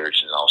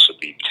standards, and also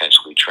be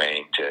potentially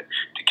trained to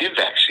give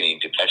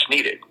vaccines if that's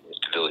needed. If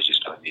the villages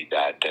don't need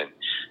that,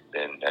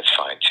 then that's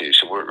fine too.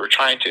 So we're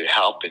trying to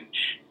help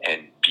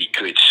and be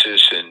good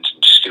citizens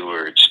and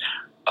stewards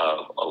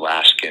of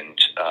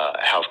Alaskans'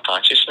 health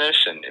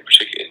consciousness, and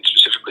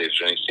specifically, if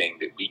there's anything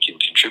that we can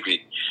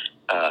contribute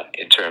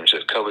in terms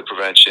of COVID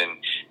prevention,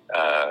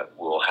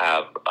 we'll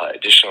have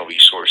additional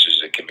resources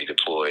that can be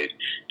deployed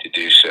to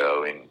do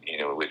so, and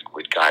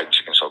with guidance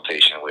and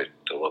consultation with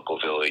the local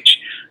village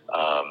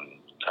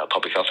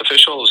public health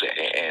officials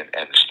and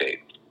the state.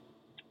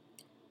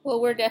 Well,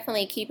 we're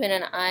definitely keeping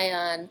an eye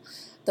on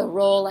the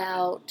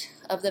rollout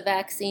of the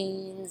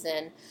vaccines,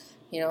 and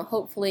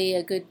hopefully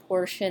a good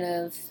portion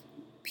of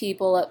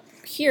people up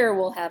here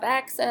will have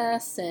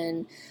access,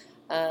 and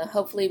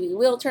hopefully we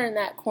will turn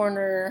that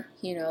corner,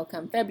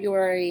 come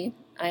February.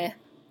 I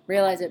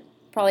realize it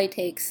probably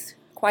takes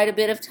quite a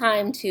bit of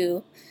time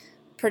to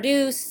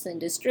produce and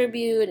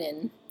distribute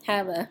and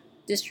have a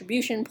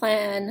distribution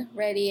plan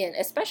ready, and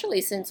especially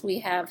since we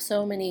have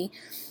so many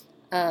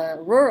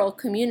rural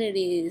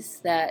communities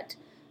that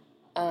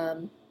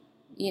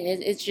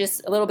it's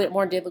just a little bit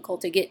more difficult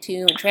to get to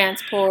and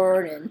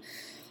transport, and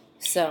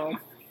so.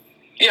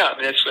 Yeah, I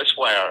mean, that's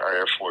why our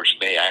Air Force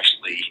may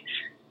actually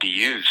be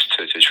used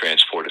to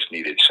transport if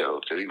needed. So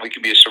if we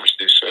can be a service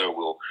to do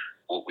so,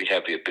 we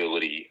have the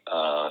ability,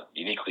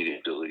 uniquely the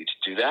ability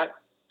to do that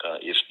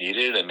if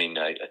needed. I mean,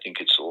 I think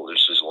there's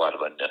a lot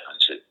of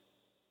unknowns that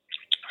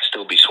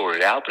still be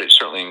sorted out, but it's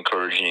certainly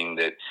encouraging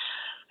that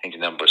I think the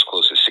number is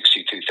close to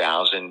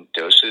 62,000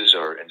 doses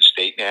are in the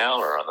state now,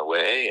 or on the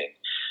way, and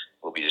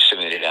will be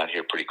disseminated out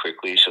here pretty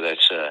quickly. So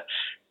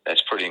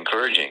that's pretty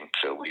encouraging.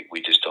 So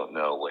we just don't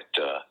know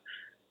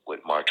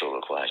what March will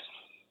look like.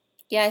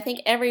 Yeah, I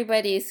think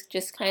everybody's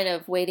just kind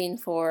of waiting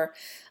for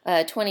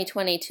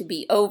 2020 to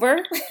be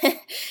over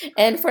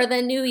and for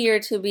the new year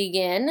to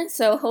begin.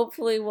 So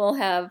hopefully we'll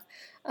have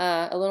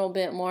a little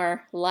bit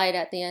more light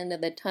at the end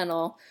of the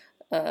tunnel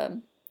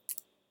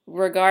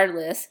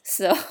regardless.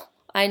 So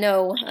I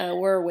know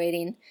we're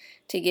waiting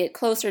to get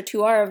closer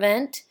to our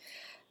event,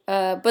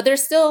 but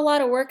there's still a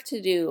lot of work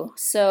to do.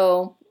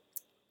 So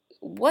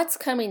what's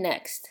coming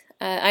next?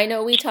 I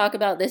know we talk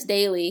about this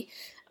daily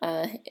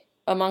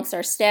amongst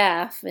our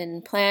staff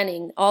and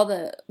planning all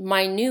the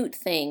minute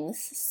things,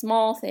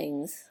 small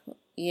things,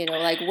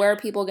 like where are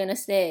people going to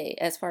stay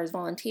as far as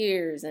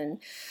volunteers, and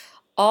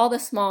all the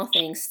small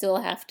things still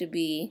have to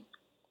be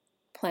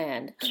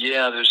planned.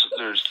 Yeah,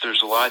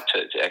 there's a lot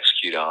to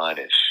execute on.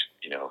 If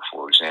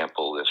for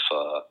example, if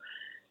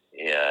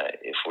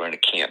we're in a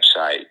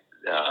campsite,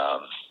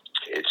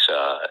 it's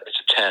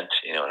a tent,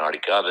 an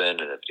Arctic oven,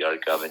 and the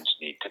Arctic ovens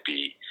need to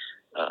be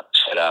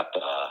set up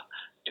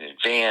in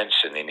advance,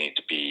 and they need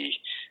to be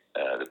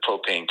the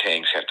propane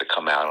tanks have to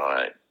come out on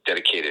a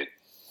dedicated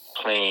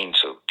plane,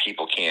 so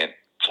people can't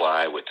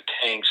fly with the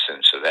tanks,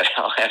 and so that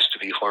all has to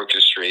be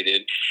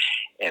orchestrated,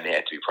 and they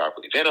have to be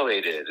properly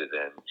ventilated,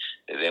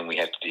 and then we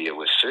have to deal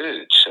with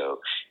food. So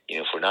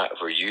if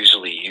we're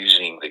usually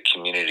using the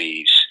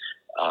community's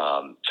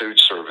food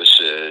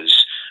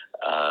services,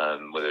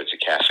 whether it's a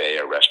cafe,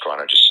 a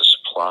restaurant, or just a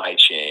supply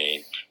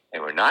chain,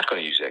 and we're not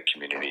going to use that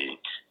community,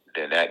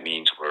 then that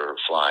means we're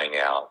flying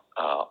out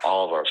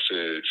all of our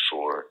food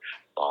for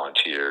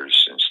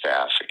volunteers and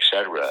staff,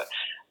 etc.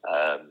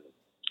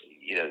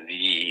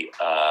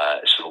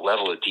 So the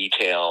level of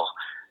detail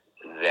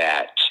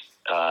that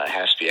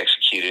has to be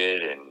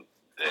executed, and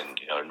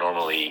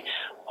normally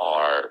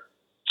our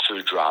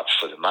food drops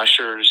for the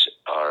mushers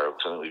are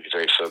something we're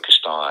very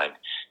focused on.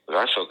 We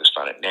are focused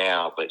on it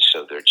now, but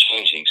so they're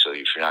changing. So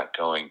if you're not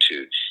going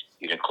to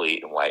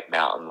Uniclete and White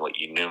Mountain, what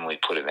you normally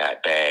put in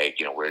that bag,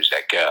 where does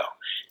that go?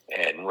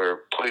 And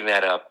we're putting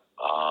that up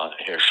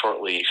here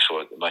shortly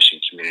so the mushing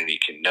community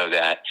can know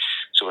that.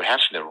 So we're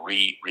having to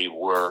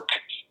rework.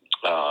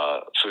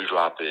 Food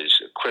drop is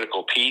a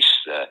critical piece.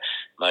 The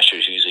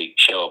mushers usually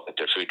show up at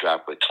their food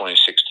drop with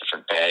 26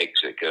 different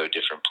bags that go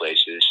different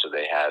places, so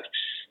they have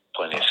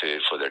plenty of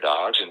food for their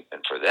dogs and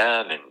for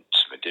them, and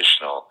some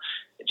additional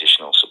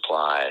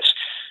supplies.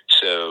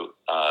 So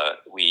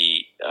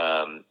we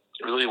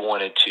really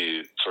wanted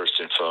to first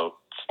and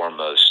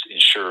foremost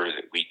ensure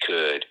that we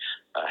could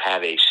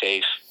have a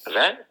safe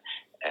event,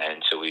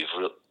 and so we've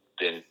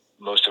been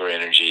most of our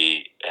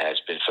energy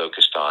has been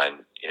focused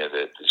on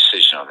the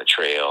decision on the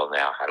trail.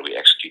 Now, how do we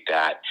execute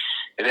that?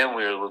 And then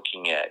we're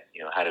looking at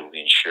how do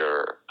we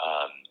ensure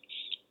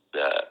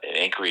an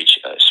Anchorage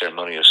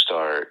ceremonial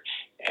start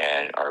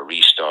and our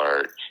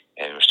restart,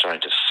 and we're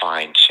starting to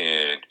fine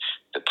tune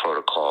the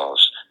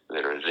protocols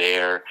that are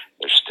there.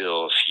 There's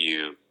still a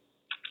few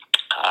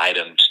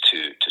items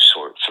to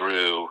sort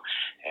through,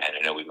 and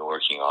I know we've been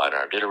working on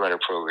our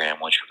Iditarod program,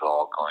 which is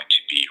all going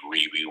to be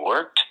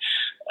reworked,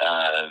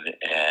 and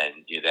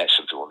that's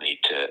something we'll need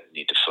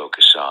to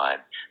focus on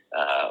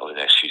over the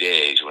next few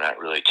days. We're not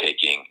really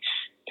taking,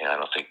 I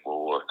don't think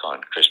we'll work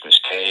on Christmas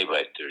Day,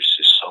 but there's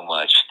just so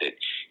much that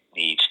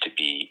needs to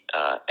be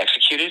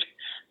executed,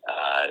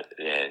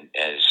 and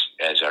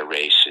as our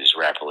race is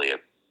rapidly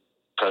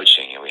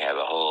approaching, and we have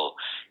a whole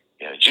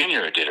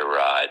junior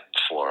Iditarod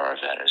for our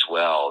event as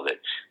well, that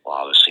we'll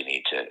obviously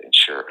need to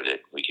ensure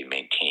that we can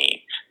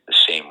maintain the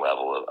same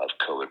level of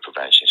COVID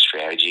prevention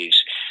strategies.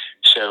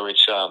 So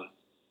it's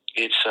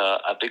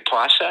a big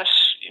process.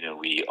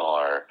 We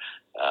are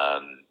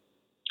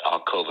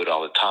on COVID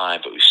all the time,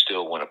 but we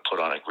still want to put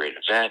on a great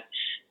event.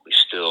 We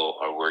still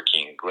are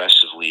working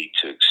aggressively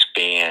to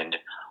expand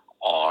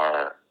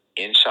our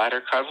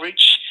insider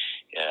coverage.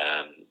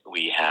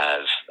 We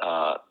have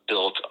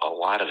built a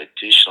lot of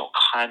additional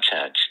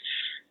content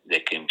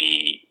that can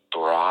be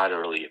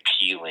broadly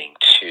appealing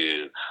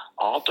to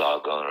all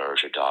dog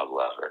owners or dog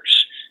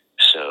lovers.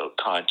 So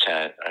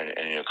content,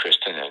 and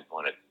Kristen, I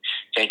want to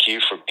thank you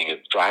for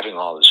driving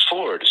all this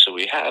forward. So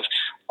we have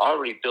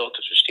already built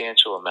a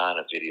substantial amount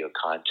of video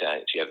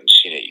content. If you haven't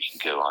seen it, you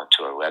can go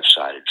onto our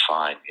website and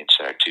find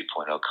Insider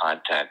 2.0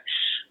 content,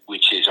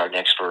 which is our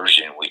next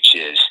version, which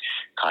is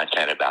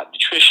content about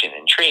nutrition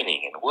and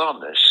training and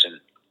wellness and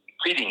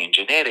breeding and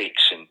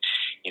genetics and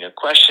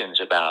questions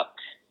about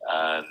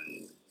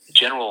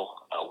general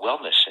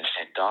wellness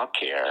and dog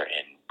care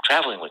and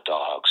traveling with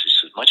dogs. This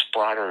is much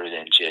broader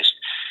than just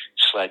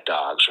sled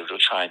dogs. We're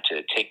trying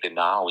to take the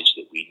knowledge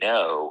that we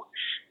know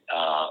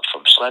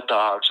from sled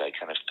dogs. I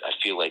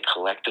feel like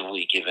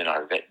collectively, given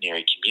our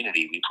veterinary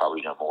community, we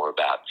probably know more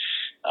about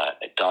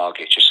dog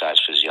exercise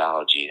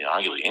physiology than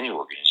arguably any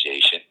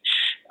organization.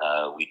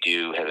 We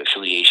do have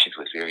affiliations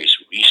with various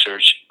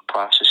research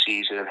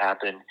processes that have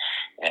happened,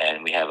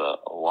 and we have a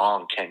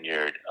long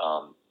tenured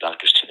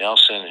Dr. Stu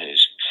Nelson,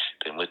 who's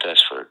been with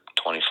us for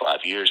 25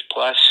 years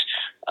plus,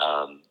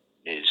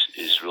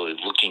 is really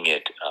looking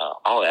at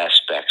all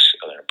aspects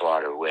in a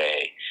broader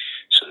way,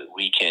 so that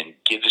we can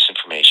give this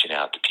information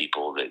out to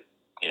people that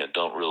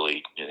don't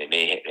really they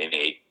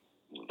may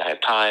not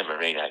have time, or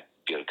may not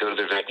go to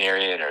their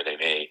veterinarian, or they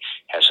may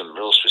have some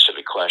real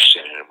specific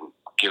question. And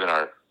given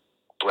our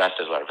breadth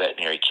of our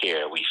veterinary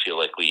care, we feel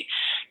like we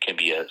can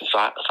be a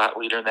thought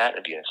leader in that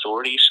and be an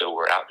authority. So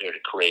we're out there to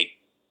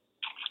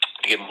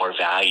give more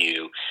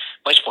value,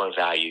 much more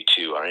value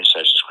to our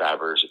insider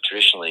subscribers that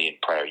traditionally in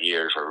prior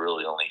years we're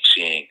really only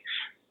seeing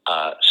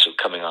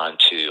coming on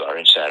to our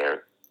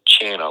insider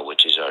channel,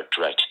 which is our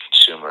direct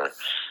consumer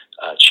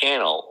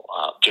channel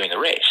during the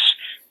race.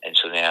 And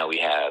so now we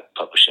have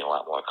publishing a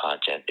lot more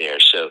content there.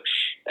 So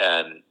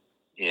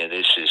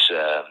this is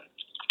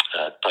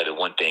probably the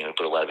one thing we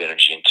put a lot of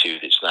energy into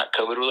that's not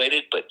COVID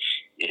related, but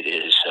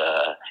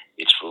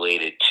it's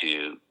related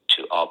to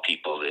all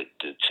people,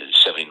 to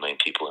 70 million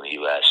people in the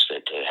U.S.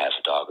 that have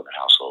a dog in their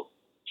household.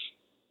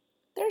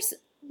 There's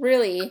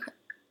really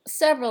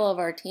several of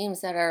our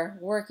teams that are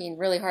working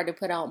really hard to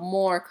put out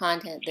more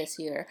content this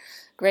year.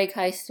 Greg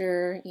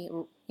Heister,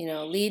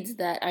 leads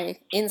that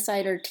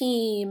insider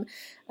team,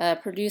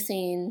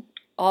 producing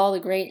all the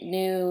great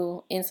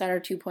new Insider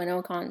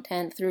 2.0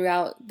 content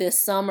throughout this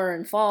summer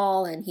and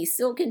fall, and he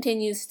still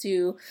continues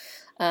to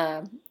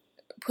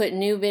put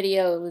new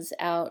videos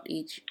out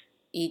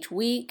each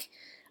week.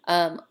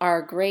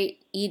 Our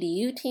great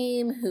EDU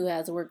team, who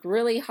has worked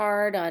really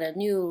hard on a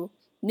new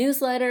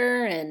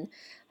newsletter and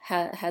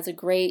has a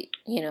great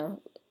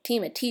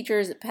team of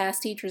teachers,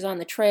 past teachers on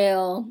the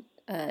trail,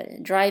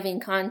 driving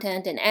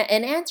content and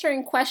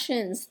answering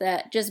questions,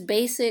 that just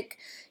basic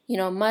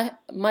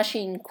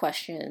mushing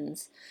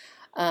questions,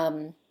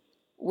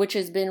 which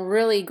has been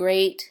really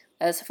great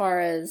as far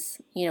as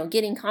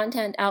getting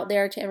content out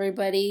there to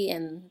everybody.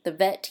 And the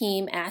vet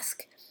team,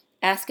 ask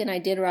an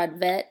Iditarod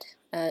vet.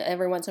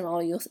 Every once in a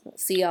while you'll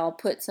see I'll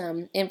put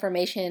some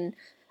information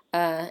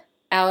out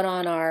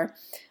on our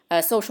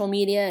social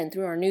media and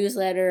through our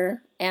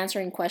newsletter,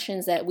 answering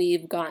questions that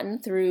we've gotten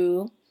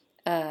through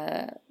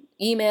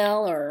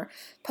email or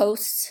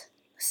posts.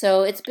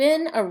 So it's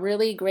been a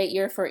really great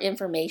year for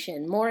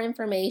information, more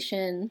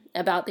information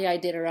about the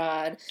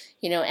Iditarod,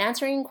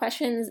 answering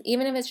questions,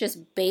 even if it's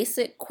just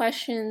basic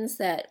questions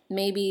that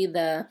maybe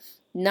the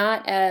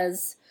not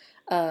as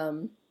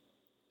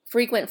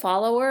frequent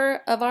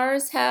follower of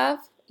ours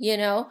have.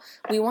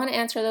 We want to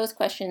answer those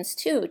questions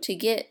too, to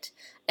get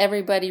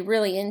everybody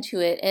really into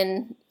it.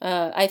 And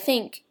I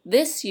think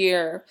this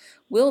year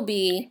will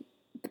be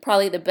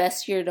probably the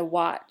best year to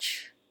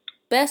watch.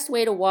 Best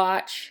way to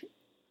watch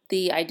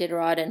the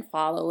Iditarod and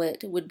follow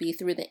it would be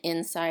through the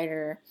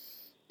Insider,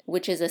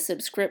 which is a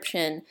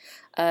subscription,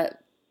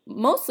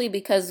 mostly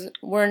because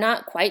we're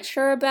not quite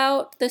sure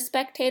about the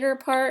spectator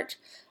part,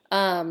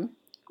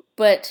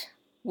 but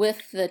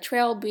with the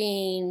trail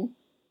being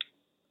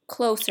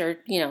closer,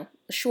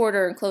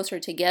 shorter and closer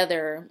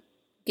together,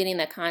 getting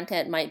the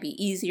content might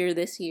be easier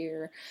this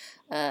year.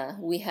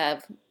 We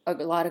have a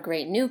lot of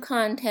great new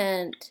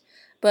content,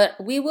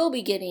 but we will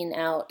be getting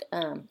out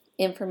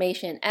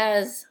information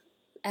as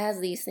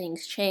these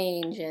things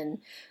change. And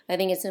I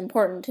think it's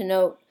important to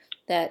note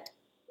that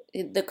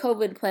the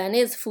COVID plan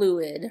is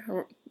fluid,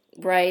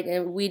 right?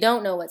 And we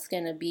don't know what's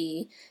going to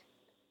be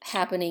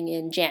happening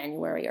in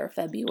January or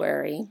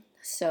February.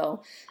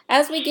 So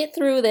as we get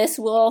through this,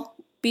 we'll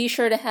be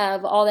sure to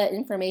have all that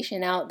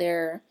information out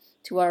there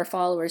to our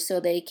followers so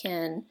they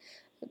can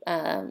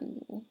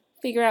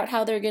figure out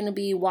how they're going to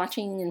be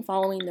watching and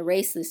following the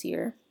race this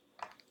year?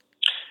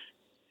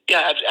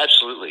 Yeah,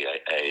 absolutely.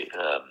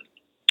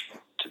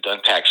 To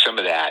unpack some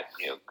of that,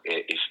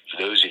 if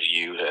those of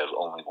you have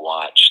only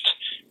watched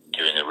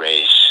during the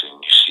race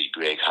and you see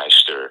Greg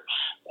Heister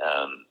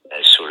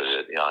as sort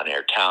of the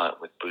on-air talent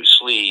with Bruce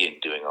Lee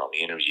and doing all the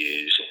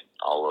interviews and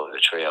all over the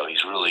trail,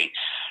 he's really,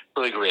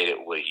 really great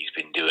at what he's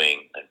been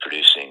doing and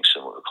producing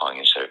some what we're calling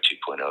Insider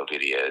 2.0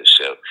 videos.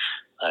 So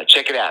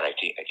check it out. I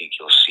think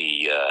you'll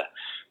see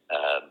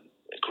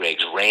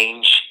Greg's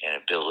range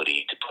and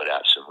ability to put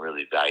out some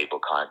really valuable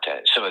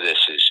content. Some of this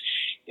is,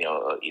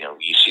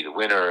 you see the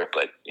winter,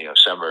 but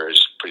summer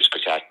is pretty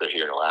spectacular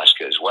here in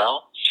Alaska as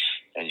well,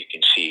 and you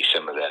can see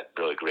some of that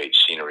really great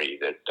scenery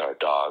that our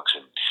dogs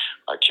and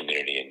our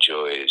community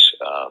enjoys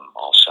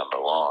all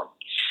summer long.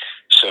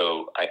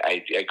 So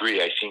I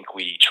agree. I think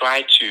we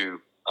try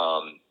to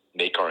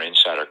make our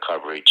insider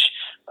coverage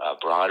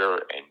broader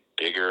and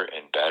bigger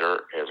and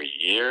better every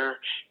year,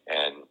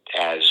 and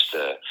as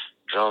the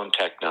drone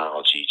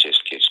technology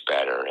just gets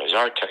better, as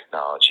our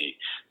technology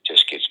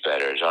just gets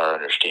better, as our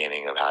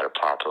understanding of how to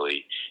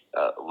properly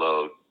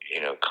load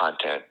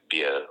content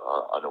via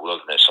on the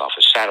wilderness off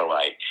a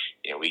satellite,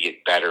 we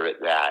get better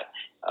at that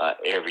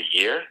every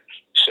year.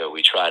 So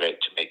we try to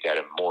make that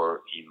a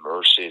more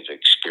immersive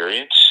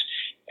experience.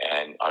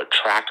 And our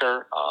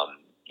tracker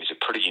is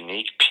a pretty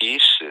unique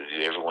piece.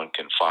 Everyone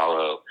can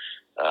follow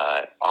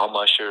all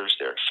mushers,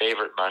 their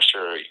favorite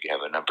musher. You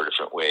have a number of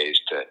different ways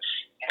to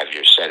have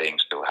your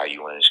settings to how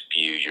you want to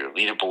view your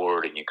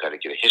leaderboard, and you kind of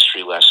get a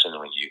history lesson.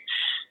 When you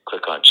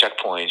click on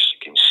checkpoints, you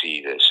can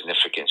see the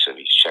significance of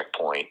each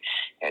checkpoint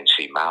and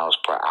see miles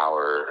per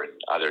hour and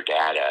other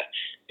data.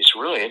 It's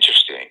really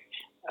interesting.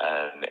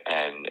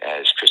 And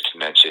as Kristen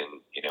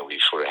mentioned,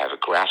 we sort of have a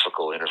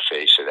graphical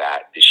interface of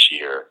that this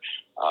year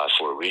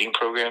for a reading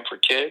program for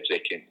kids. They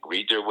can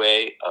read their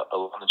way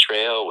along the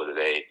trail, whether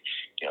they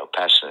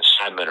pass an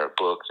assignment or a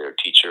book, their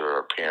teacher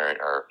or parent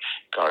or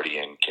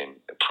guardian can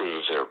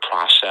approve their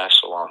process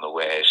along the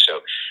way.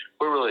 So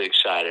we're really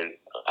excited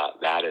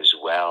about that as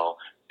well.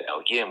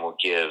 Again, we'll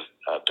give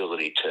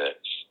ability to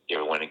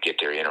everyone to get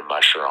their inner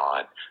musher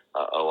on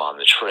along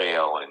the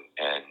trail,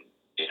 and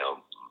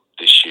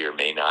this year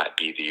may not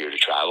be the year to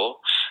travel.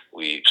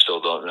 We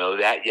still don't know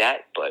that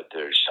yet, but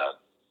there's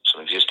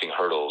some existing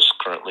hurdles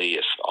currently.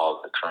 If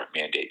all the current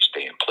mandates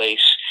stay in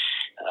place,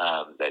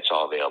 that's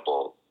all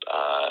available,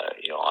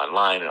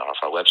 online and off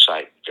our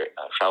website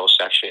travel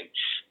section.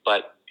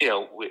 But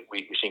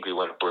we think we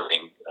want to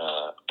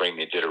bring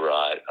the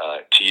Iditarod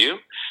to you.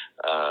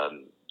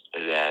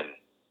 Then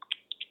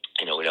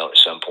we know at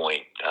some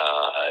point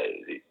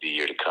the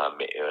year to come,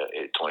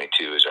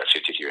 22 is our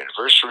 50th year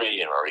anniversary,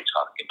 and we're already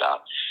talking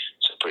about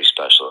some pretty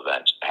special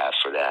events to have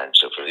for that. And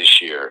so for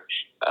this year,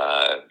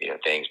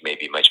 things may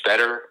be much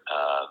better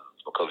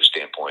from a COVID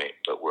standpoint,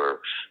 but we're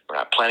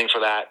not planning for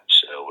that.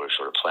 So we're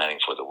sort of planning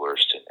for the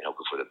worst and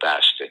hoping for the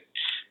best.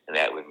 And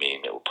that would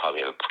mean that we'll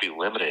probably have a pretty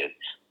limited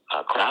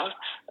crowd,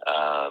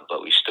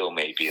 but we still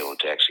may be able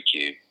to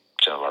execute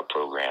some of our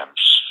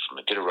programs from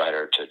a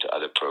Iditarod to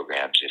other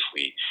programs if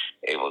we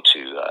able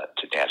to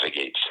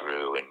navigate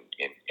through and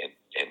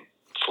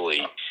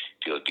fully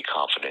feel to be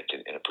confident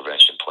in a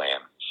prevention plan.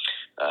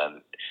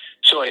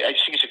 So I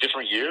just think it's a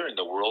different year, and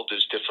the world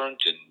is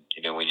different.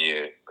 And when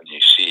you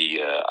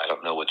see, I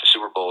don't know what the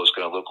Super Bowl is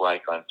going to look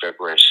like on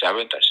February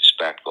 7th. I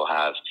suspect we'll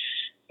have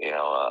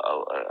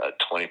a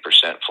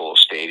 20% full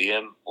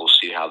stadium. We'll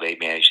see how they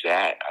manage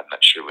that. I'm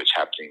not sure what's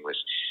happening with.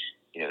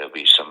 There'll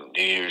be some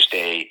New Year's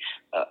Day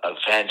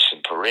events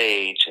and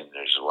parades, and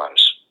there's a lot of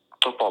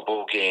football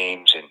bowl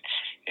games, and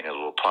it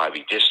will probably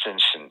be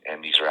distance,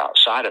 and these are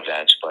outside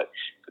events, but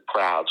the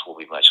crowds will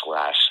be much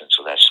less, and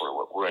so that's sort of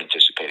what we're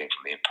anticipating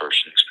from the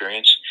in-person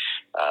experience.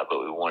 But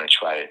we want to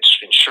try to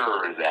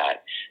ensure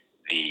that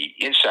the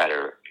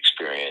insider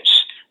experience,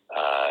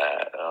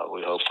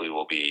 we hopefully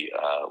will be,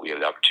 we have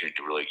the opportunity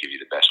to really give you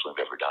the best we've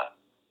ever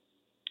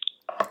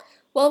done.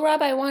 Well,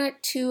 Rob, I wanted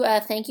to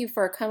thank you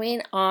for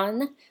coming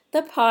on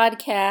the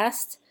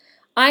podcast.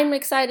 I'm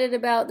excited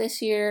about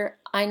this year.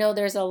 I know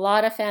there's a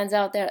lot of fans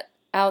out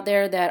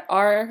there that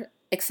are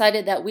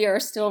excited that we are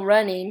still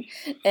running,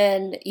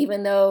 and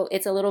even though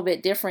it's a little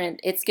bit different,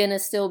 it's going to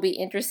still be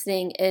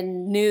interesting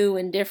and new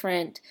and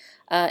different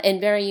and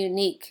very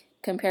unique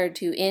compared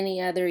to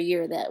any other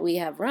year that we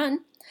have run.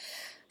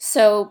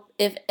 So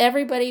if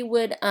everybody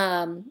would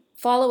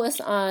follow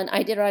us on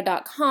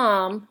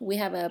Iditarod.com, we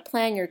have a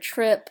plan your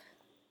trip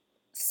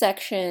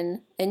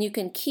section, and you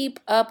can keep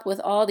up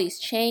with all these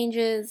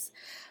changes,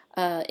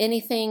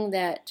 anything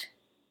that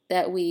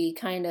we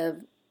kind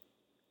of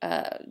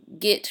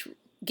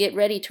get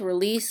ready to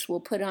release, we'll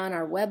put on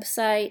our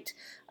website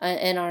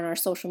and on our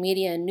social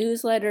media and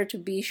newsletter to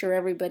be sure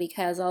everybody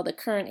has all the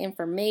current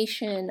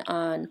information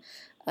on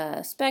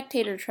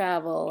spectator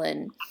travel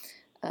and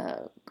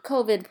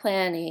COVID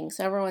planning,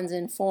 so everyone's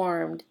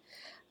informed.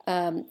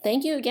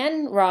 Thank you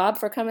again, Rob,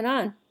 for coming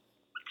on.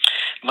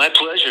 My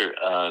pleasure.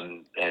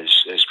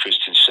 As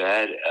Kristen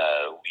said,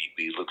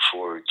 we look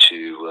forward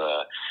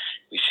to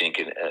we think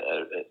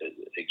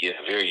again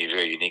a very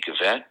very unique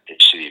event.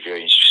 It should be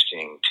very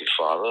interesting to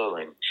follow,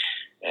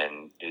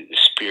 and the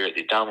spirit,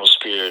 the downward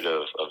spirit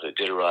of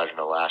Iditarod in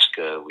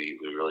Alaska. We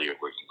really are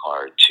working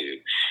hard to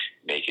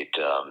make it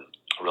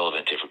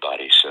relevant to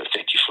everybody. So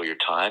thank you for your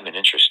time and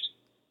interest.